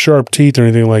rows of sharp teeth or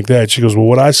anything like that. She goes, well,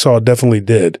 what I saw definitely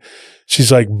did.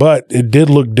 She's like, but it did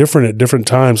look different at different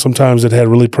times. Sometimes it had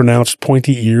really pronounced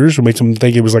pointy ears, which makes them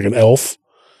think it was like an elf.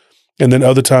 And then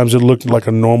other times it looked like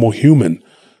a normal human,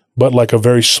 but like a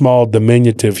very small,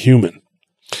 diminutive human,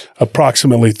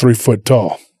 approximately 3 foot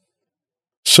tall.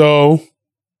 So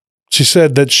she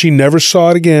said that she never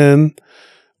saw it again,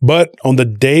 but on the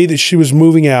day that she was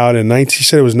moving out, she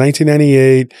said it was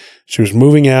 1998, she was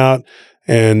moving out,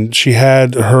 and she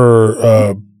had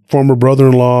her former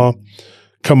brother-in-law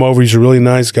come over. He's a really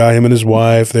nice guy, him and his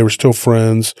wife. They were still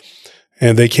friends,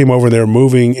 and they came over and they were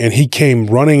moving, and he came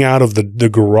running out of the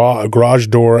garage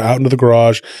door out into the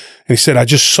garage, and he said, I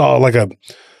just saw like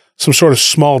some sort of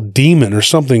small demon or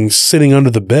something sitting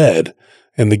under the bed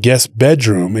in the guest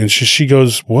bedroom. And she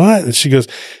goes, what? And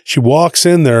she walks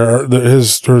in there. Her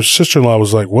sister-in-law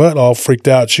was like, what? All freaked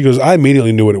out. She goes, I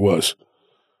immediately knew what it was.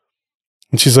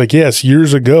 And she's like, yes,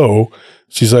 years ago.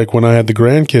 She's like, when I had the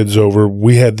grandkids over,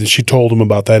 she told him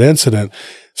about that incident.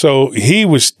 So he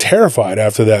was terrified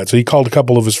after that. So he called a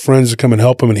couple of his friends to come and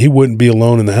help him, and he wouldn't be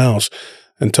alone in the house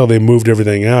until they moved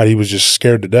everything out. He was just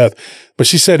scared to death. But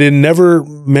she said it never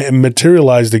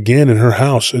materialized again in her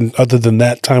house, and other than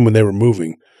that time when they were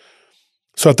moving.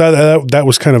 So I thought that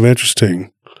was kind of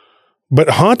interesting. But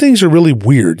hauntings are really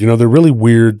weird. They're really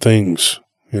weird things,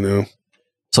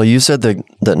 So you said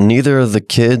that neither the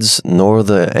kids nor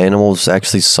the animals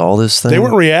actually saw this thing? They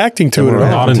weren't reacting to it at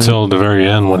all. Not until the very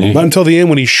end Not until the end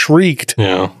when he shrieked.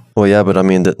 Yeah. Well, yeah, but I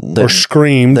mean, or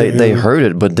screamed. They heard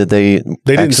it, but did they didn't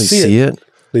actually see it?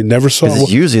 They never saw it.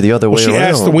 It's usually the other way around. She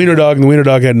asked the wiener dog, and the wiener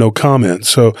dog had no comment.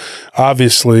 So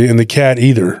obviously, and the cat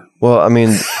either. Well, I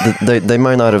mean, they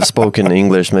might not have spoken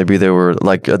English. Maybe they were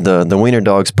like the wiener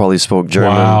dogs probably spoke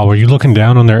German. Wow, were you looking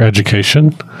down on their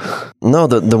education? No,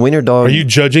 the wiener dog. Are you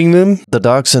judging them? The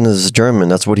dachshund is German.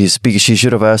 That's what he speaks. She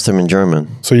should have asked him in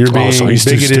German. So you're being so he's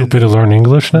bigoted, too stupid to learn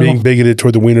English now? Being bigoted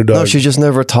toward the wiener dog. No, she just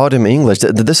never taught him English.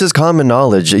 This is common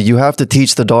knowledge. You have to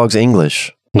teach the dogs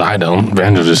English. I don't.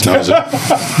 Banjo just knows it.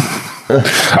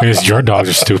 I guess your dogs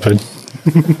are stupid.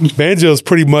 Banjo's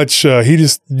pretty much, he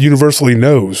just universally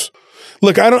knows.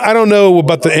 Look, I don't know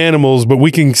about the animals, but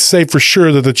we can say for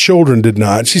sure that the children did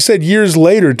not. She said years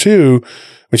later, too,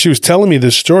 when she was telling me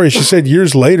this story, she said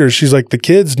years later, she's like, the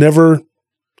kids never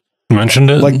mentioned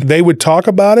it. Like, they would talk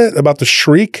about it, about the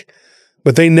shriek,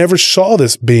 but they never saw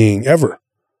this being ever.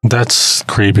 That's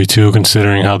creepy, too,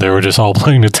 considering how they were just all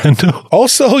playing Nintendo.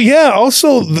 Also,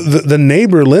 the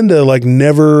neighbor, Linda,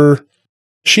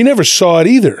 she never saw it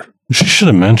either. She should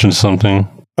have mentioned something.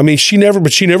 I mean, she never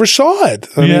saw it.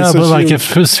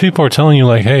 If people are telling you,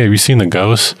 like, hey, have you seen the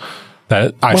ghost?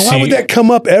 Why would that come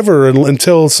up ever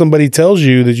until somebody tells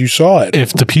you that you saw it?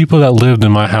 If the people that lived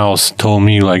in my house told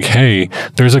me, like, hey,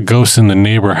 there's a ghost in the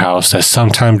neighbor house that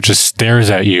sometimes just stares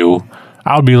at you,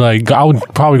 I would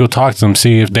probably go talk to them,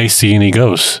 see if they see any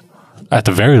ghosts. At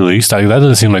the very least, that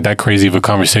doesn't seem like that crazy of a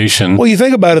conversation. Well, you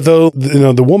think about it, though,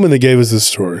 the woman that gave us this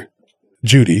story,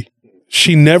 Judy,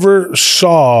 she never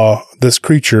saw this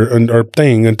creature or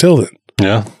thing until then.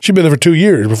 Yeah. She'd been there for 2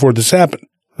 years before this happened,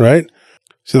 right?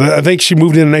 So I think she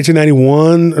moved in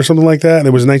 1991 or something like that. And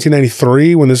it was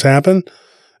 1993 when this happened.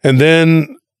 And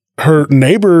then her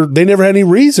neighbor, they never had any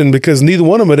reason because neither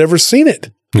one of them had ever seen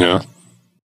it. Yeah.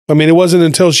 I mean, it wasn't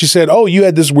until she said, oh, you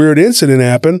had this weird incident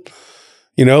happen.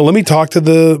 Let me talk to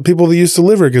the people that used to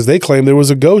live here because they claimed there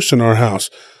was a ghost in our house.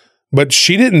 But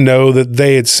she didn't know that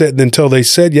they had said until they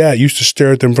said, yeah, it used to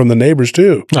stare at them from the neighbors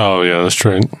too. Oh, yeah, that's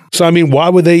true. So, I mean, why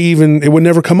would it would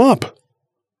never come up.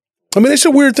 I mean, it's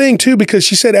a weird thing too, because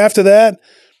she said after that,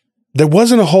 there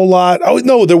wasn't a whole lot. Oh,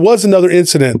 no, there was another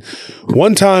incident.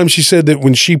 One time she said that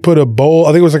when she put a bowl, I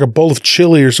think it was like a bowl of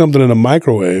chili or something in a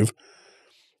microwave.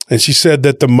 And she said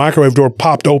that the microwave door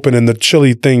popped open and the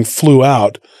chili thing flew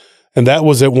out. And that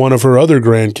was at one of her other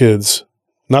grandkids,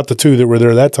 not the two that were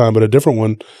there that time, but a different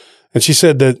one. And she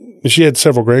said that she had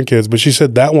several grandkids, but she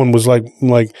said that one was like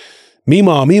Meemaw,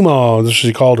 Meemaw, that's what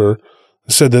she called her.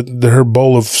 said that her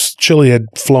bowl of chili had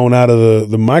flown out of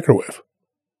the microwave.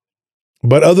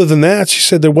 But other than that, she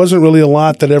said there wasn't really a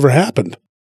lot that ever happened.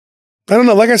 I don't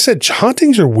know. Like I said,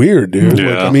 hauntings are weird, dude. Yeah.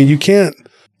 Like, I mean, you can't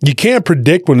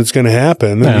predict when it's going to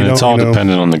happen. And it's all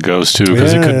dependent on the ghost too,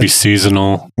 because it could be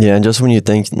seasonal. Yeah, and just when you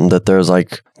think that there's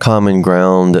like common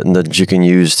ground that you can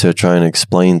use to try and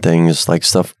explain things, like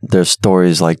stuff, there's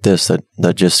stories like this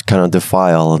that just kind of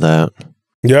defy all of that.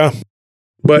 Yeah.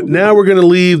 But now we're going to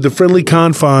leave the friendly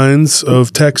confines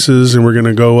of Texas and we're going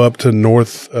to go up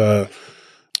to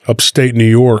upstate New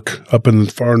York, up in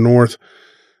the far north.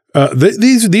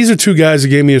 These are two guys that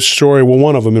gave me a story. Well,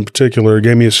 one of them in particular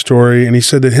gave me a story, and he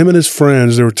said that him and his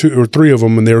friends, there were two or three of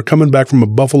them, and they were coming back from a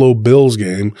Buffalo Bills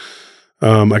game.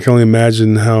 I can only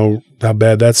imagine how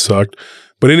bad that sucked.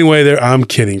 But anyway, I'm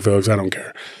kidding, folks. I don't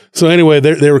care. So anyway,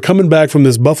 they were coming back from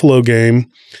this Buffalo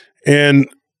game, and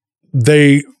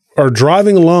they are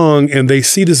driving along, and they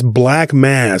see this black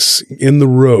mass in the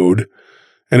road.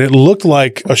 And it looked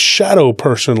like a shadow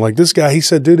person. Like this guy, he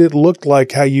said, dude, it looked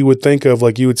like how you would think of,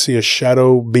 like you would see a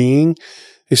shadow being.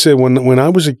 He said, when I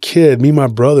was a kid, me and my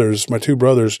two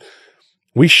brothers,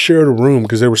 we shared a room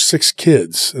because there were 6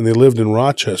 kids and they lived in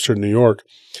Rochester, New York.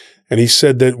 And he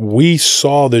said that we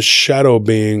saw this shadow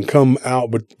being come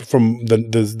out from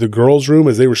the girls' room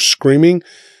as they were screaming.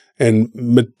 And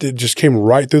it just came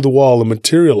right through the wall and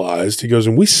materialized. He goes,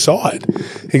 and we saw it.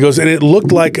 He goes, and it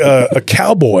looked like a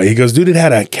cowboy. He goes, dude, it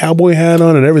had a cowboy hat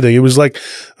on and everything. It was like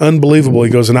unbelievable. He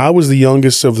goes, and I was the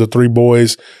youngest of the 3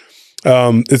 boys.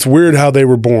 It's weird how they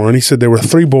were born. He said there were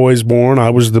 3 boys born. I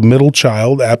was the middle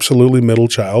child, absolutely middle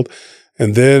child.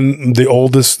 And then the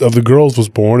oldest of the girls was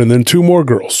born, and then 2 more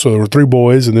girls. So there were 3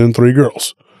 boys and then 3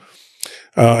 girls.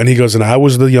 And he goes, and I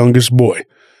was the youngest boy.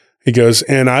 He goes,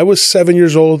 and I was 7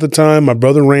 years old at the time. My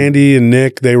brother Randy and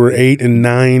Nick, they were 8 and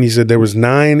 9. He said there was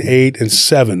 9, 8, and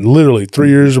 7, literally 3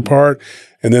 years apart.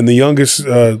 And then the youngest,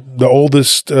 the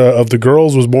oldest of the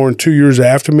girls was born 2 years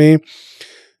after me.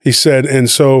 He said, and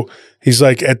so he's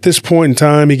like, at this point in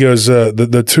time, he goes,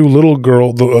 the 2 little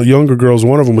girls, the younger girls,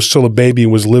 one of them was still a baby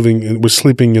and was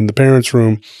sleeping in the parents'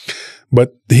 room.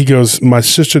 But he goes, my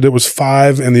sister that was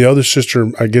 5 and the other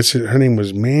sister, I guess her name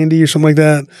was Mandy or something like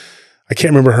that. I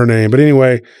can't remember her name, but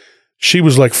anyway, she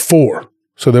was like 4.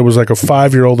 So there was like a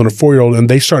 5-year-old and a 4-year-old, and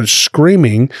they started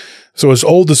screaming. So his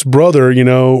oldest brother,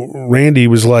 Randy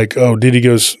was like, oh, he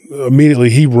goes, immediately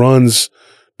he runs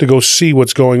to go see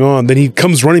what's going on. Then he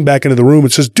comes running back into the room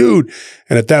and says, dude.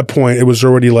 And at that point, it was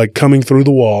already like coming through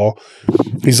the wall.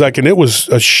 He's like, and it was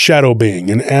a shadow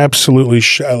being, an absolutely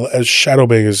shadow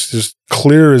being, is just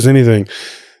clear as anything.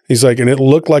 He's like, and it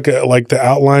looked like the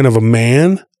outline of a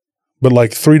man, but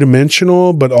like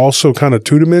 3-dimensional, but also kind of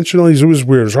 2-dimensional. It was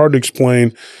weird. It was hard to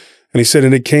explain. And he said,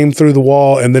 and it came through the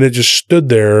wall, and then it just stood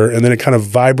there, and then it kind of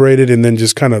vibrated, and then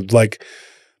just kind of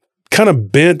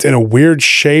bent in a weird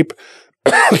shape,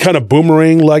 kind of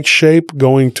boomerang-like shape,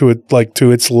 going to it like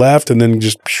to its left, and then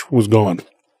just was gone.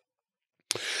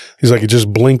 He's like, it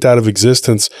just blinked out of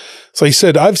existence. So he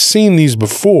said, I've seen these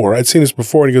before. I'd seen this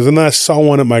before. And he goes, and then I saw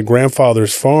one at my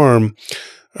grandfather's farm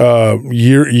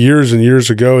years and years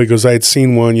ago. He goes, I had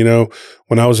seen one,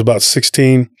 when I was about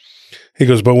 16. He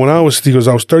goes, but I was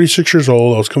 36 years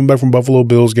old. I was coming back from Buffalo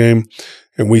Bills game,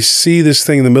 and we see this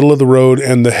thing in the middle of the road,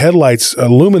 and the headlights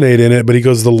illuminate in it. But he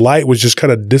goes, the light was just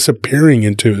kind of disappearing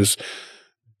into this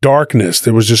darkness.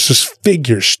 There was just this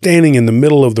figure standing in the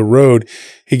middle of the road.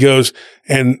 He goes,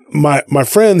 and my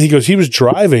friend, he goes, he was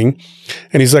driving,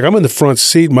 and he's like, I'm in the front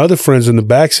seat. My other friend's in the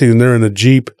back seat, and they're in a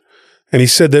Jeep. And he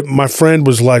said that my friend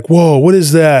was like, whoa, what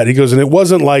is that? He goes, and it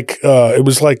wasn't like, it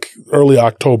was like early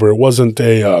October. It wasn't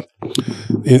in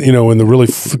the really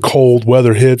cold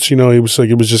weather hits, it was like,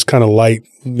 it was just kind of light,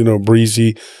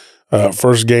 breezy,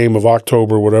 first game of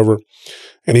October, whatever.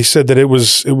 And he said that it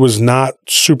was not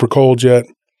super cold yet.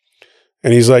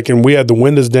 And he's like, and we had the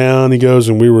windows down, he goes,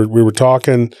 and we were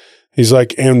talking. He's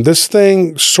like, and this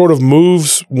thing sort of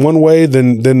moves one way,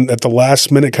 then at the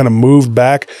last minute kind of moved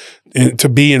back to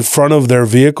be in front of their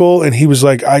vehicle. And he was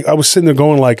like, I was sitting there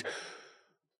going like,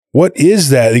 what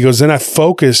is that? He goes, then I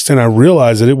focused and I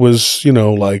realized that it was,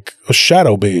 like a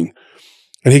shadow being.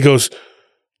 And he goes,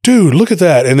 dude, look at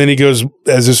that. And then he goes,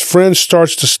 as his friend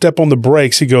starts to step on the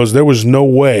brakes, he goes, there was no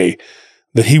way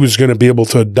that he was going to be able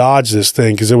to dodge this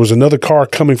thing because there was another car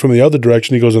coming from the other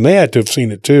direction. He goes, and they had to have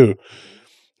seen it too.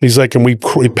 He's like, and we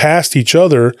passed each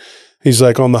other. He's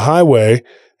like on the highway,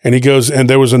 and he goes, and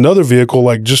there was another vehicle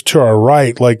like just to our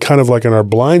right, like kind of like in our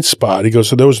blind spot. He goes,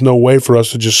 so there was no way for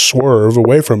us to just swerve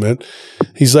away from it.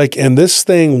 He's like, and this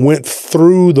thing went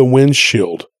through the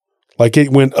windshield. Like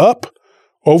it went up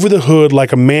over the hood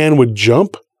like a man would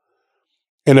jump.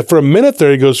 And for a minute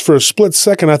there, he goes, for a split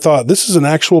second, I thought, this is an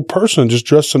actual person just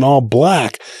dressed in all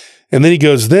black. And then he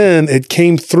goes, then it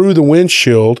came through the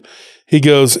windshield. He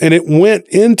goes, and it went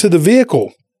into the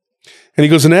vehicle. And he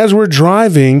goes, and as we're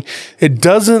driving, it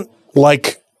doesn't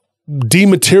like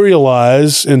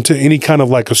dematerialize into any kind of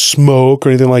like a smoke or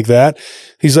anything like that.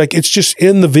 He's like, it's just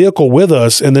in the vehicle with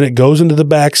us. And then it goes into the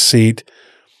back seat.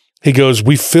 He goes,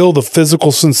 we feel the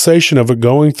physical sensation of it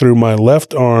going through my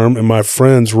left arm and my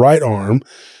friend's right arm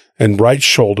and right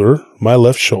shoulder, my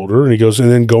left shoulder. And he goes, and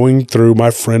then going through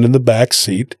my friend in the back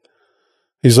seat.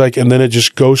 He's like, and then it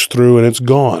just goes through and it's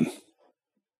gone.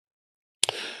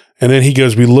 And then he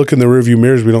goes, we look in the rearview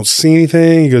mirrors, we don't see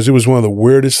anything. He goes, it was one of the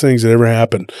weirdest things that ever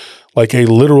happened. Like a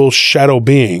literal shadow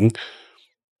being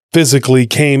physically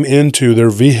came into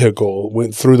their vehicle,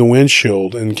 went through the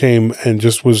windshield and came and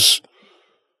just was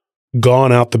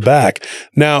gone out the back.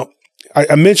 Now,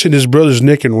 I mentioned his brothers,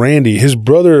 Nick and Randy. His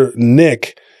brother,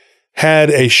 Nick, had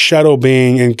a shadow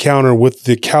being encounter with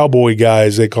the cowboy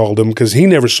guys, they called him, because he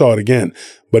never saw it again.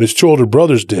 But his two older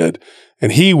brothers did.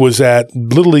 And he was at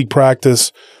Little League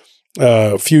practice.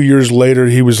 A few years later,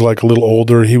 he was like a little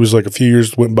older. He was like a few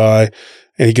years went by.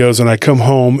 And he goes, and I come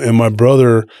home and my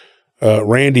brother,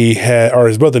 Randy or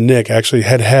his brother Nick actually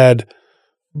had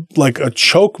like a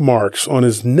choke marks on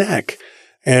his neck.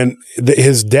 And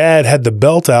his dad had the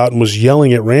belt out and was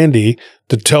yelling at Randy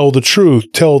to tell the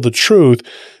truth.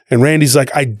 And Randy's like,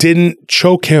 I didn't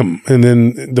choke him. And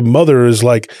then the mother is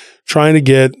like trying to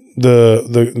get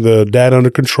the dad under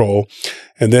control.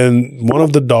 And then one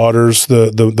of the daughters,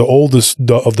 the oldest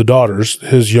of the daughters,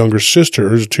 his younger sister,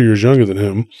 who's 2 years younger than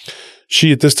him,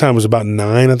 she at this time was about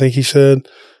 9, I think he said,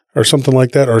 or something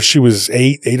like that. Or she was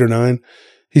 8 or 9.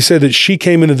 He said that she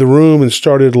came into the room and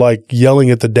started like yelling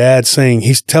at the dad saying,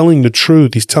 he's telling the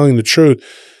truth. He's telling the truth,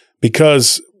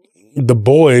 because the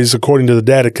boys, according to the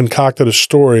dad, had concocted a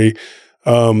story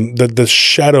that the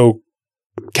shadow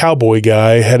cowboy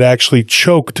guy had actually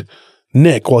choked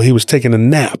Nick while he was taking a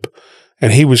nap.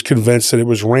 And he was convinced that it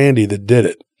was Randy that did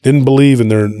it. Didn't believe in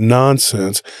their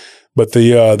nonsense. But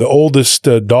the oldest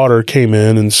daughter came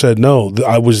in and said, no,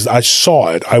 I saw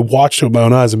it. I watched it with my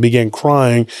own eyes and began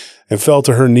crying and fell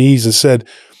to her knees and said,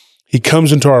 he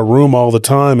comes into our room all the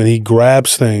time and he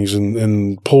grabs things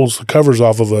and pulls the covers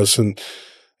off of us. And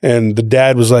the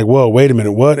dad was like, whoa, wait a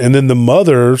minute, what? And then the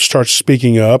mother starts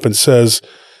speaking up and says,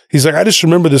 he's like, I just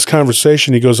remember this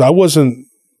conversation. He goes, I wasn't,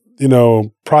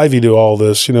 privy to all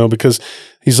this, because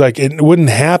he's like, it wouldn't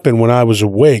happen when I was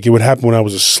awake. It would happen when I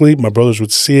was asleep. My brothers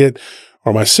would see it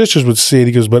or my sisters would see it.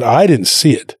 He goes, but I didn't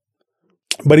see it.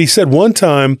 But he said one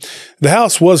time the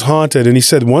house was haunted. And he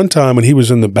said one time when he was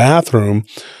in the bathroom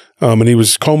and he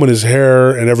was combing his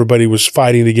hair and everybody was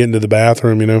fighting to get into the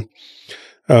bathroom,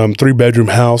 3-bedroom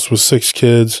house with 6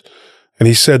 kids. And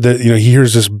he said that, he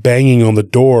hears this banging on the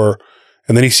door.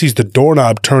 And then he sees the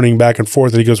doorknob turning back and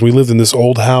forth. And he goes, we lived in this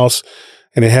old house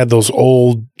and it had those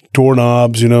old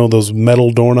doorknobs, those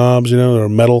metal doorknobs, or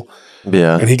metal.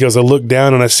 Yeah. And he goes, I look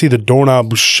down and I see the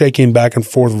doorknob shaking back and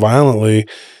forth violently.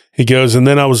 He goes, and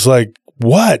then I was like,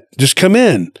 what? Just come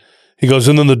in. He goes,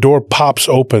 and then the door pops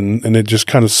open and it just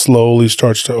kind of slowly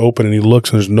starts to open and he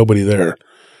looks and there's nobody there.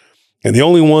 And the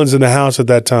only ones in the house at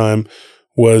that time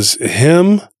was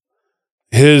him,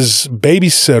 his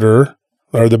babysitter,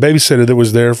 or the babysitter that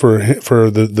was there for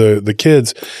the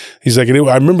kids. He's like, I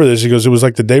remember this. He goes, it was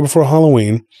like the day before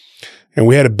Halloween, and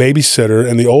we had a babysitter,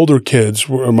 and the older kids,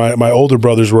 my older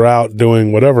brothers, were out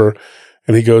doing whatever.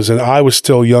 And he goes, and I was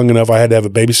still young enough. I had to have a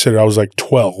babysitter. I was like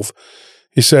 12.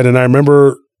 He said, and I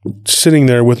remember sitting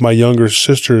there with my younger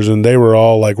sisters, and they were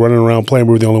all like running around playing.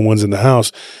 We were the only ones in the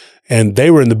house, and they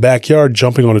were in the backyard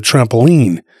jumping on a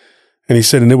trampoline. And he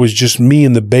said, and it was just me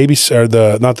and the babysitter,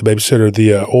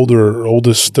 the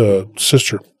oldest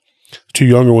sister, 2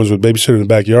 younger ones with babysitter in the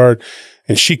backyard.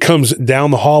 And she comes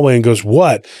down the hallway and goes,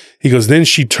 what? He goes, then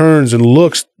she turns and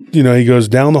looks, he goes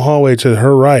down the hallway to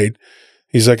her right.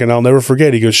 He's like, and I'll never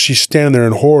forget. He goes, she's standing there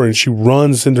in horror and she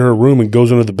runs into her room and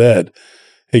goes under the bed.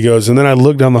 He goes, and then I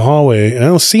look down the hallway and I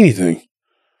don't see anything.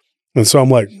 And so I'm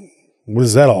like, what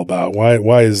is that all about?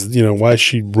 Why is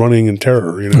she running in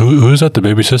terror? Who's that? The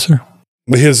baby sister?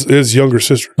 His younger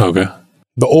sister. Okay.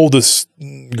 The oldest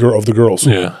girl of the girls.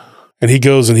 Yeah. And he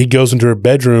goes into her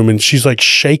bedroom and she's like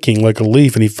shaking like a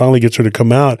leaf, and he finally gets her to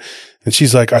come out and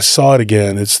she's like, I saw it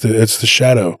again. It's the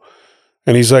shadow.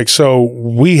 And he's like, so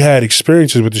we had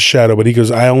experiences with the shadow, but he goes,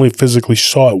 I only physically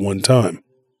saw it one time.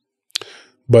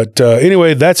 But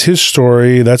anyway, that's his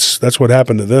story. That's what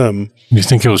happened to them. You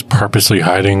think it was purposely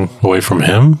hiding away from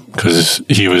him? Because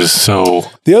he was so...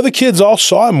 The other kids all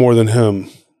saw him more than him.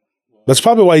 That's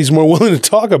probably why he's more willing to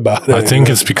talk about it. I think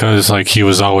it's because like he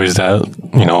was always that,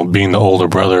 being the older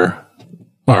brother.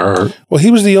 Or well, he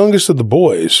was the youngest of the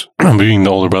boys. Being the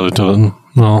older brother to them.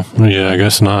 Well, yeah, I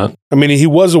guess not. I mean, he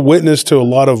was a witness to a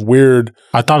lot of weird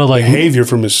behavior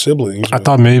from his siblings. I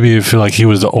thought maybe if like he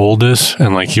was the oldest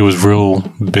and like he was real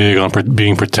big on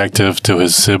being protective to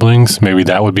his siblings, maybe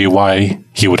that would be why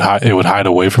it would hide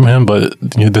away from him. But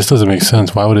this doesn't make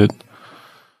sense. Why would it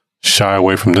shy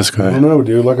away from this guy? I don't know,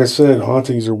 dude. Like I said,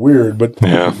 hauntings are weird, but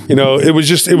yeah,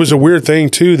 it was a weird thing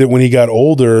too that when he got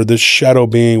older, this shadow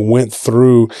being went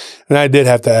through, and I did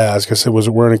have to ask. I said, "Was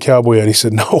it wearing a cowboy?" And he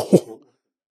said, "No."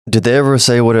 Did they ever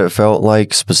say what it felt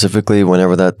like specifically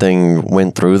whenever that thing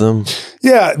went through them?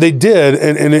 Yeah, they did,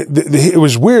 and it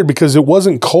was weird because it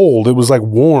wasn't cold; it was like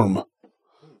warm.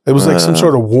 It was like some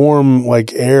sort of warm,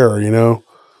 like air, and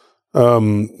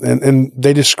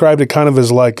they described it kind of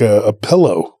as like a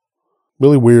pillow.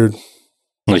 Really weird.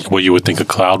 Like what you would think a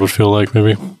cloud would feel like,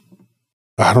 maybe?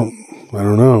 I don't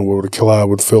know what a cloud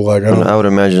would feel like. I would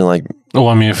imagine like... Well,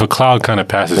 I mean, if a cloud kind of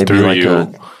passes through like you...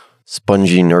 a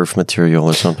spongy Nerf material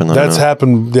or something. That's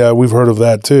happened. Yeah, we've heard of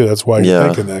that too. That's why you're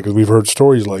thinking that, because we've heard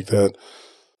stories like that.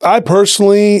 I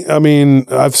personally,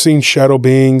 I've seen shadow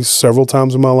beings several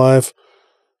times in my life.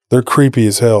 They're creepy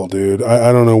as hell, dude.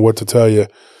 I don't know what to tell you.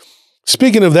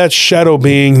 Speaking of that shadow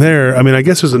being there, I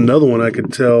guess there's another one I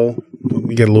could tell.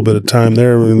 We got a little bit of time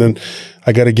there, and then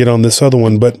I got to get on this other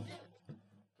one. But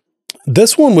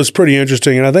this one was pretty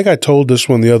interesting, and I think I told this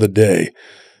one the other day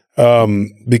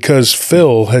because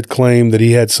Phil had claimed that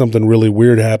he had something really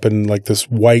weird happen, like this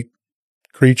white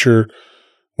creature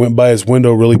went by his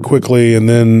window really quickly, and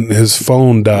then his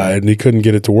phone died, and he couldn't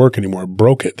get it to work anymore.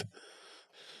 Broke it.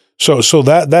 So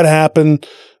that happened.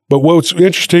 But what's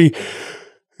interesting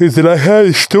is that I had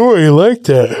a story like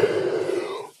that.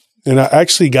 And I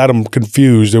actually got them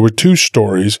confused. There were two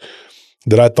stories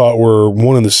that I thought were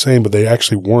one and the same, but they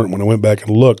actually weren't. When I went back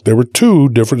and looked, there were two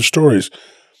different stories,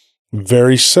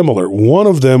 very similar. One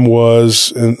of them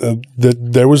was that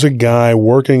there was a guy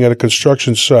working at a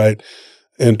construction site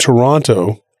in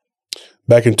Toronto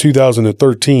back in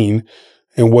 2013,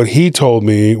 and what he told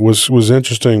me was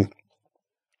interesting.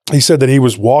 He said that he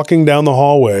was walking down the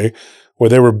hallway where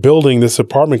they were building this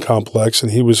apartment complex,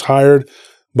 and he was hired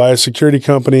by a security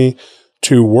company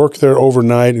to work there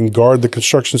overnight and guard the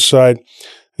construction site.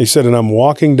 He said, and I'm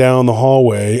walking down the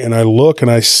hallway, and I look, and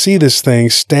I see this thing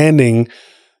standing,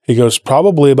 he goes,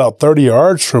 probably about 30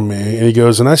 yards from me, and he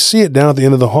goes, and I see it down at the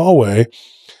end of the hallway.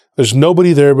 There's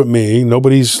nobody there but me.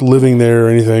 Nobody's living there or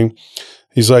anything.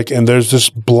 He's like, and there's this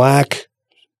black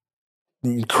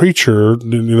creature,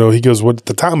 he goes, at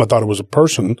the time I thought it was a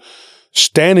person,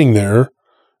 standing there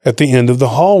at the end of the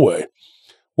hallway.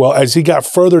 Well, as he got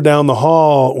further down the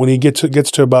hall, when he gets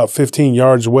to about 15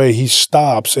 yards away, he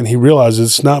stops and he realizes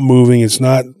it's not moving. It's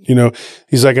not,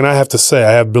 he's like, and I have to say,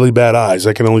 I have really bad eyes.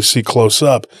 I can only see close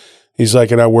up. He's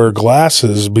like, and I wear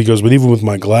glasses but even with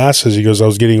my glasses, he goes, I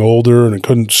was getting older and I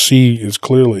couldn't see as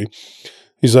clearly.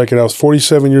 He's like, and I was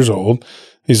 47 years old.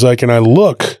 He's like, and I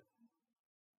look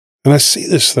and I see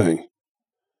this thing.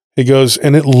 He goes,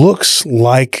 and it looks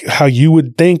like how you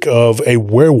would think of a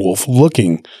werewolf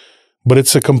looking, but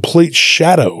it's a complete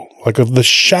shadow, like the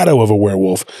shadow of a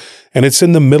werewolf. And it's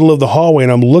in the middle of the hallway,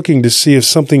 and I'm looking to see if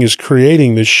something is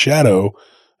creating this shadow,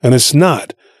 and it's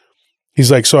not.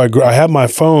 He's like, so I have my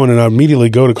phone, and I immediately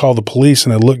go to call the police,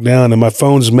 and I look down, and my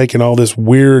phone's making all this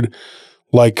weird,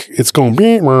 like it's going,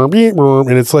 beep, beep,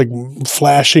 and it's like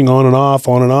flashing on and off,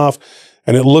 on and off.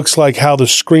 And it looks like how the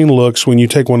screen looks when you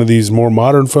take one of these more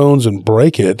modern phones and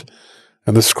break it,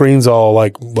 and the screen's all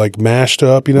like mashed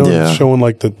up, It's showing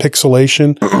like the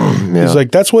pixelation. Yeah. He's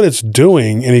like, that's what it's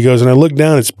doing. And he goes, and I look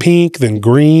down, it's pink, then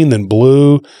green, then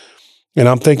blue. And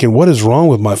I'm thinking, what is wrong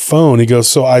with my phone? He goes,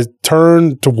 so I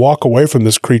turned to walk away from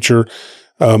this creature,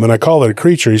 and I call it a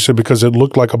creature. He said, because it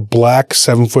looked like a black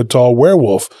 7-foot-tall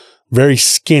werewolf, very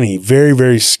skinny, very,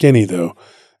 very skinny though.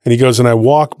 And he goes, and I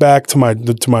walk back to my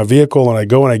vehicle, and I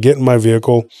go and I get in my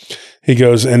vehicle. He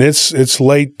goes, and it's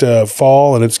late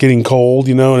fall, and it's getting cold,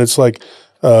 and it's like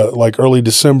early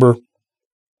December.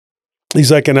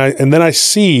 He's like, and then I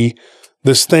see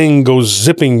this thing go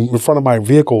zipping in front of my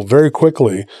vehicle very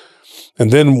quickly, and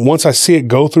then once I see it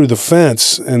go through the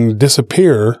fence and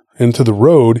disappear into the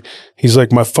road, he's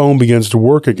like, my phone begins to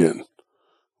work again,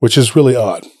 which is really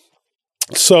odd.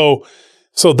 So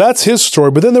that's his story.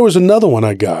 But then there was another one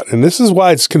I got. And this is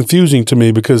why it's confusing to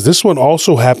me, because this one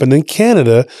also happened in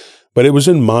Canada, but it was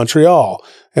in Montreal.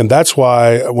 And that's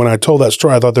why when I told that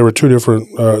story, I thought there were two different,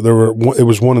 it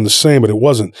was one and the same, but it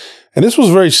wasn't. And this was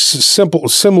a very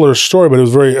similar story, but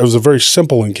it was a very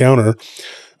simple encounter.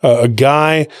 A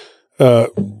guy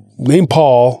named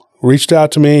Paul reached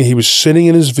out to me. He was sitting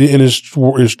in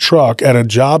his truck at a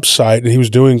job site, and he was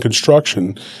doing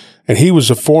construction. And he was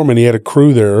a foreman. He had a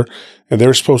crew there, and they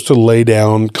were supposed to lay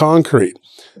down concrete.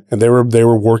 And they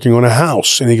were working on a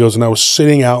house. And he goes, and I was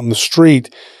sitting out in the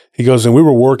street. He goes, and we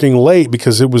were working late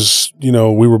because it was, we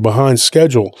were behind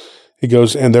schedule. He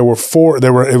goes, and it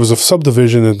was a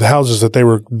subdivision of the houses that they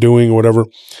were doing or whatever.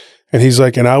 And he's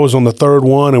like, and I was on the third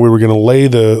one, and we were going to lay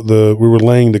we were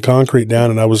laying the concrete down,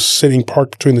 and I was sitting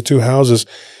parked between the two houses.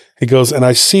 He goes, and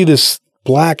I see this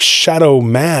black shadow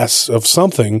mass of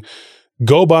something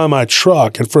go by my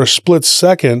truck. And for a split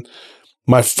second,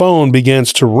 my phone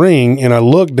begins to ring, and I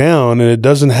look down, and it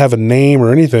doesn't have a name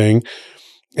or anything.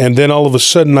 And then all of a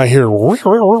sudden I hear like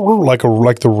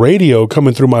the radio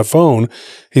coming through my phone.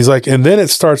 He's like, and then it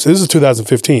starts, this is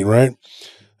 2015, right?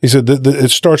 He said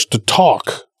it starts to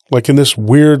talk like in this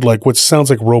weird, like what sounds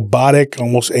like robotic,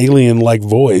 almost alien-like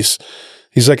voice.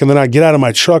 He's like, and then I get out of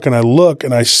my truck and I look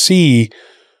and I see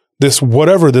this,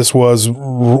 whatever this was,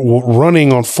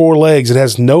 running on four legs. It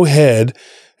has no head,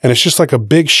 and it's just like a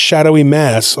big shadowy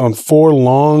mass on four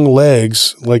long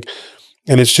legs,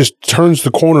 and it just turns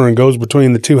the corner and goes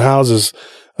between the two houses,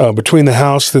 between the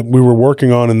house that we were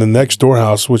working on and the next door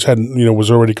house, which had, was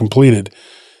already completed.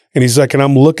 And he's like, and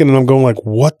I'm looking and I'm going like,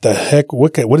 what the heck?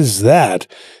 What is that?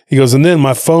 He goes, and then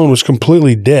my phone was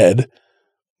completely dead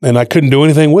and I couldn't do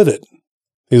anything with it.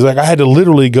 He's like, I had to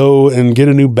literally go and get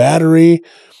a new battery.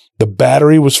 The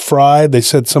battery was fried. They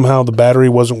said somehow the battery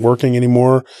wasn't working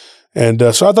anymore. And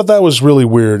so I thought that was really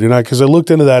weird. Because I looked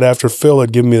into that after Phil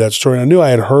had given me that story. And I knew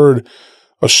I had heard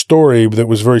a story that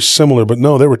was very similar, but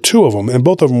no, there were two of them, and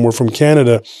both of them were from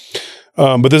Canada.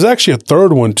 But there's actually a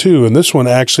third one too, and this one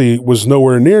actually was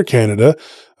nowhere near Canada.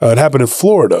 It happened in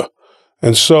Florida.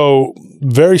 And so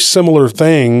very similar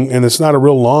thing, and it's not a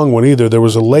real long one either. There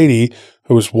was a lady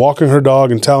who was walking her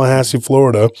dog in Tallahassee,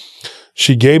 Florida.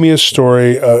 She gave me a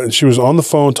story. She was on the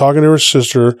phone talking to her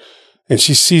sister, and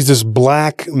she sees this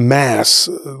black mass,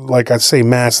 like I'd say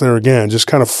mass there again, just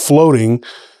kind of floating.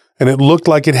 And it looked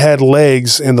like it had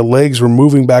legs, and the legs were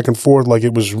moving back and forth like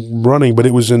it was running, but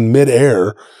it was in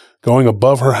midair going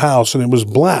above her house, and it was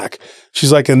black.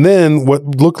 She's like, and then what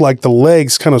looked like the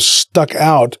legs kind of stuck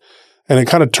out, and it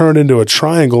kind of turned into a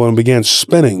triangle and began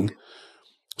spinning.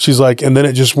 She's like, and then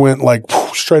it just went like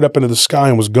straight up into the sky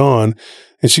and was gone.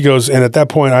 And she goes, and at that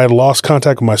point, I had lost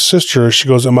contact with my sister. She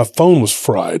goes, and my phone was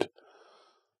fried.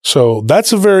 So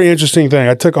that's a very interesting thing.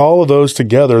 I took all of those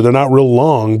together. They're not real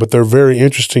long, but they're very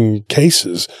interesting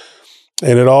cases.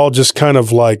 And it all just kind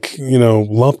of like,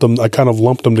 lumped them. I kind of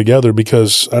lumped them together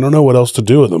because I don't know what else to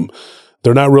do with them.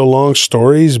 They're not real long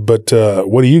stories, but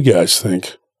what do you guys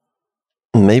think?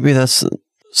 Maybe that's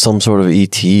some sort of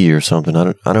ET or something.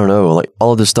 I don't know. Like,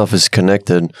 all of this stuff is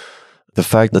connected. The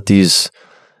fact that these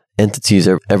entities,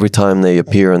 every time they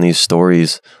appear in these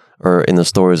stories, or in the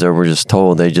stories that we're just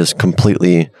told, they just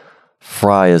completely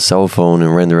fry a cell phone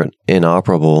and render it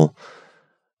inoperable.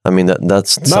 I mean,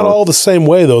 that's not all the same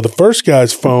way, though. The first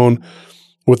guy's phone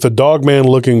with the Dogman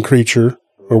looking creature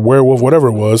or werewolf, whatever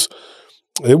it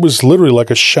was literally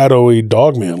like a shadowy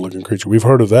Dogman looking creature. We've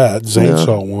heard of that. Zane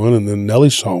saw one, and then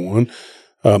Nelly saw one.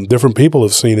 Different people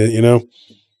have seen it,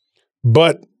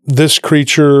 But this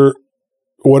creature,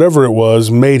 whatever it was,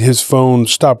 made his phone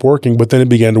stop working, but then it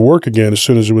began to work again as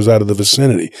soon as it was out of the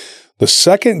vicinity. The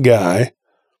second guy,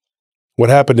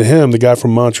 what happened to him, the guy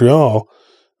from Montreal,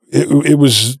 it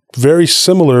was very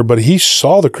similar, but he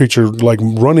saw the creature like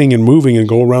running and moving and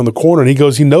go around the corner. And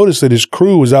he noticed that his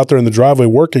crew was out there in the driveway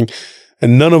working,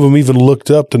 and none of them even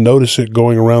looked up to notice it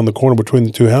going around the corner between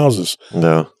the two houses.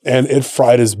 No. And it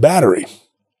fried his battery.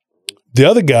 The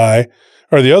other guy,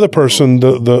 or the other person,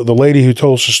 the lady who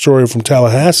told us the story from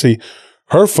Tallahassee,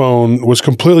 her phone was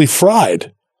completely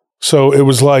fried. So it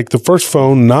was like the first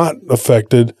phone not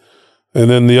affected, and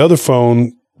then the other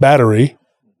phone, battery,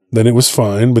 then it was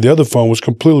fine, but the other phone was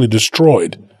completely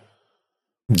destroyed.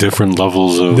 Different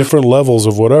levels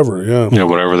of whatever, yeah. Yeah,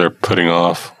 whatever they're putting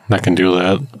off, that can do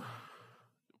that.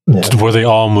 Yeah. Were they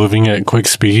all moving at quick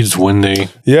speeds when they...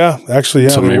 Yeah, actually, yeah.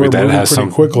 So maybe that has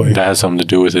quickly. That has something to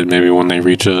do with it. Maybe when they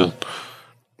reach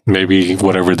maybe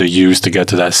whatever they use to get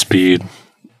to that speed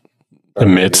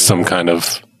emits some kind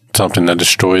of something that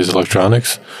destroys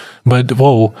electronics. But,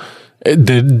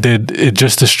 it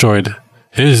just destroyed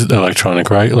his electronic,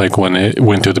 right? Like when it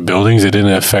went through the buildings, it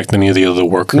didn't affect any of the other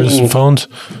workers' phones.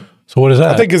 So what is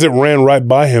that? I think because it ran right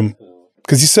by him.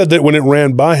 Because he said that when it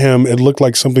ran by him, it looked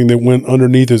like something that went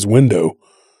underneath his window.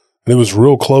 And it was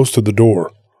real close to the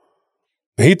door.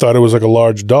 And he thought it was like a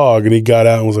large dog, and he got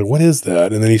out and was like, what is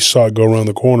that? And then he saw it go around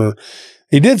the corner,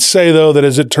 He did say, though, that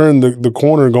as it turned the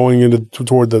corner going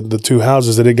toward the two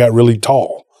houses, that it got really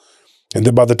tall. And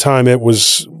that by the time it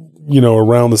was,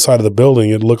 around the side of the building,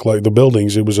 it looked like the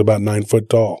buildings, it was about 9 foot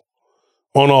tall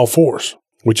on all fours,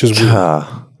 which is weird.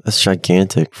 That's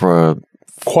gigantic for a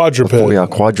quadruped.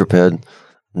 Quadruped.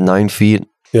 9 feet.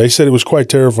 Yeah, he said it was quite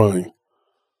terrifying.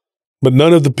 But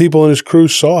none of the people in his crew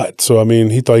saw it. So,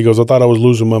 he goes, I thought I was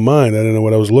losing my mind. I didn't know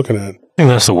what I was looking at. I think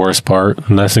that's the worst part,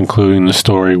 and that's including the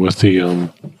story with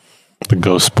the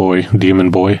ghost boy,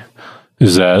 demon boy,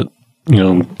 is that,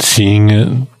 seeing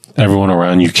it, everyone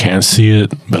around you can't see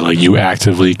it, but like you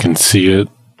actively can see it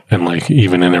and like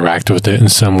even interact with it in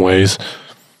some ways.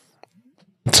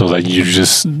 So that you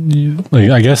just,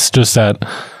 I guess just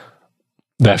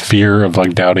that fear of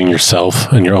like doubting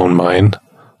yourself and your own mind.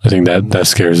 I think that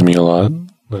scares me a lot.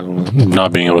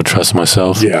 Not being able to trust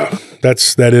myself. Yeah,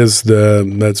 that's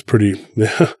pretty.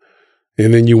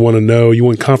 And then you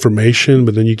want confirmation,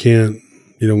 but then you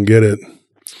don't get it.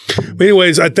 But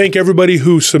anyways, I thank everybody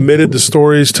who submitted the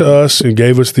stories to us and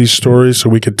gave us these stories so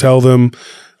we could tell them.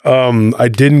 I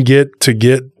didn't get to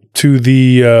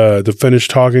the finish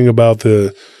talking about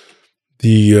the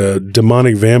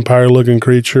demonic vampire looking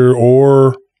creature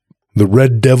or the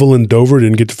red devil in Dover.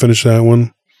 Didn't get to finish that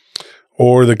one.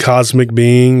 Or the cosmic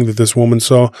being that this woman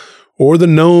saw, or the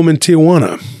gnome in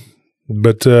Tijuana.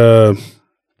 But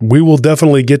we will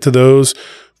definitely get to those.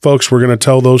 Folks, we're going to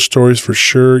tell those stories for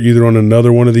sure, either on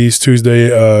another one of these Tuesday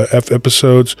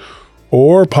episodes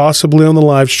or possibly on the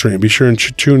live stream. Be sure and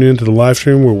tune in to the live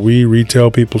stream where we retell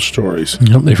people's stories.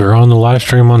 Yep, if you're on the live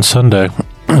stream on Sunday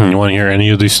and you want to hear any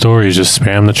of these stories, just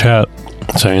spam the chat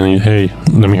saying, hey,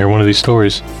 let me hear one of these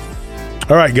stories.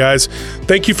 All right, guys.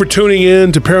 Thank you for tuning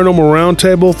in to Paranormal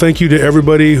Roundtable. Thank you to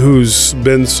everybody who's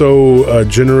been so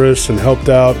generous and helped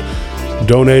out,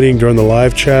 donating during the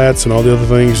live chats and all the other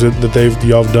things that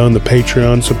y'all have done, the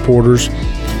Patreon supporters.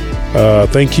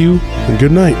 Thank you and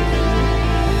good night.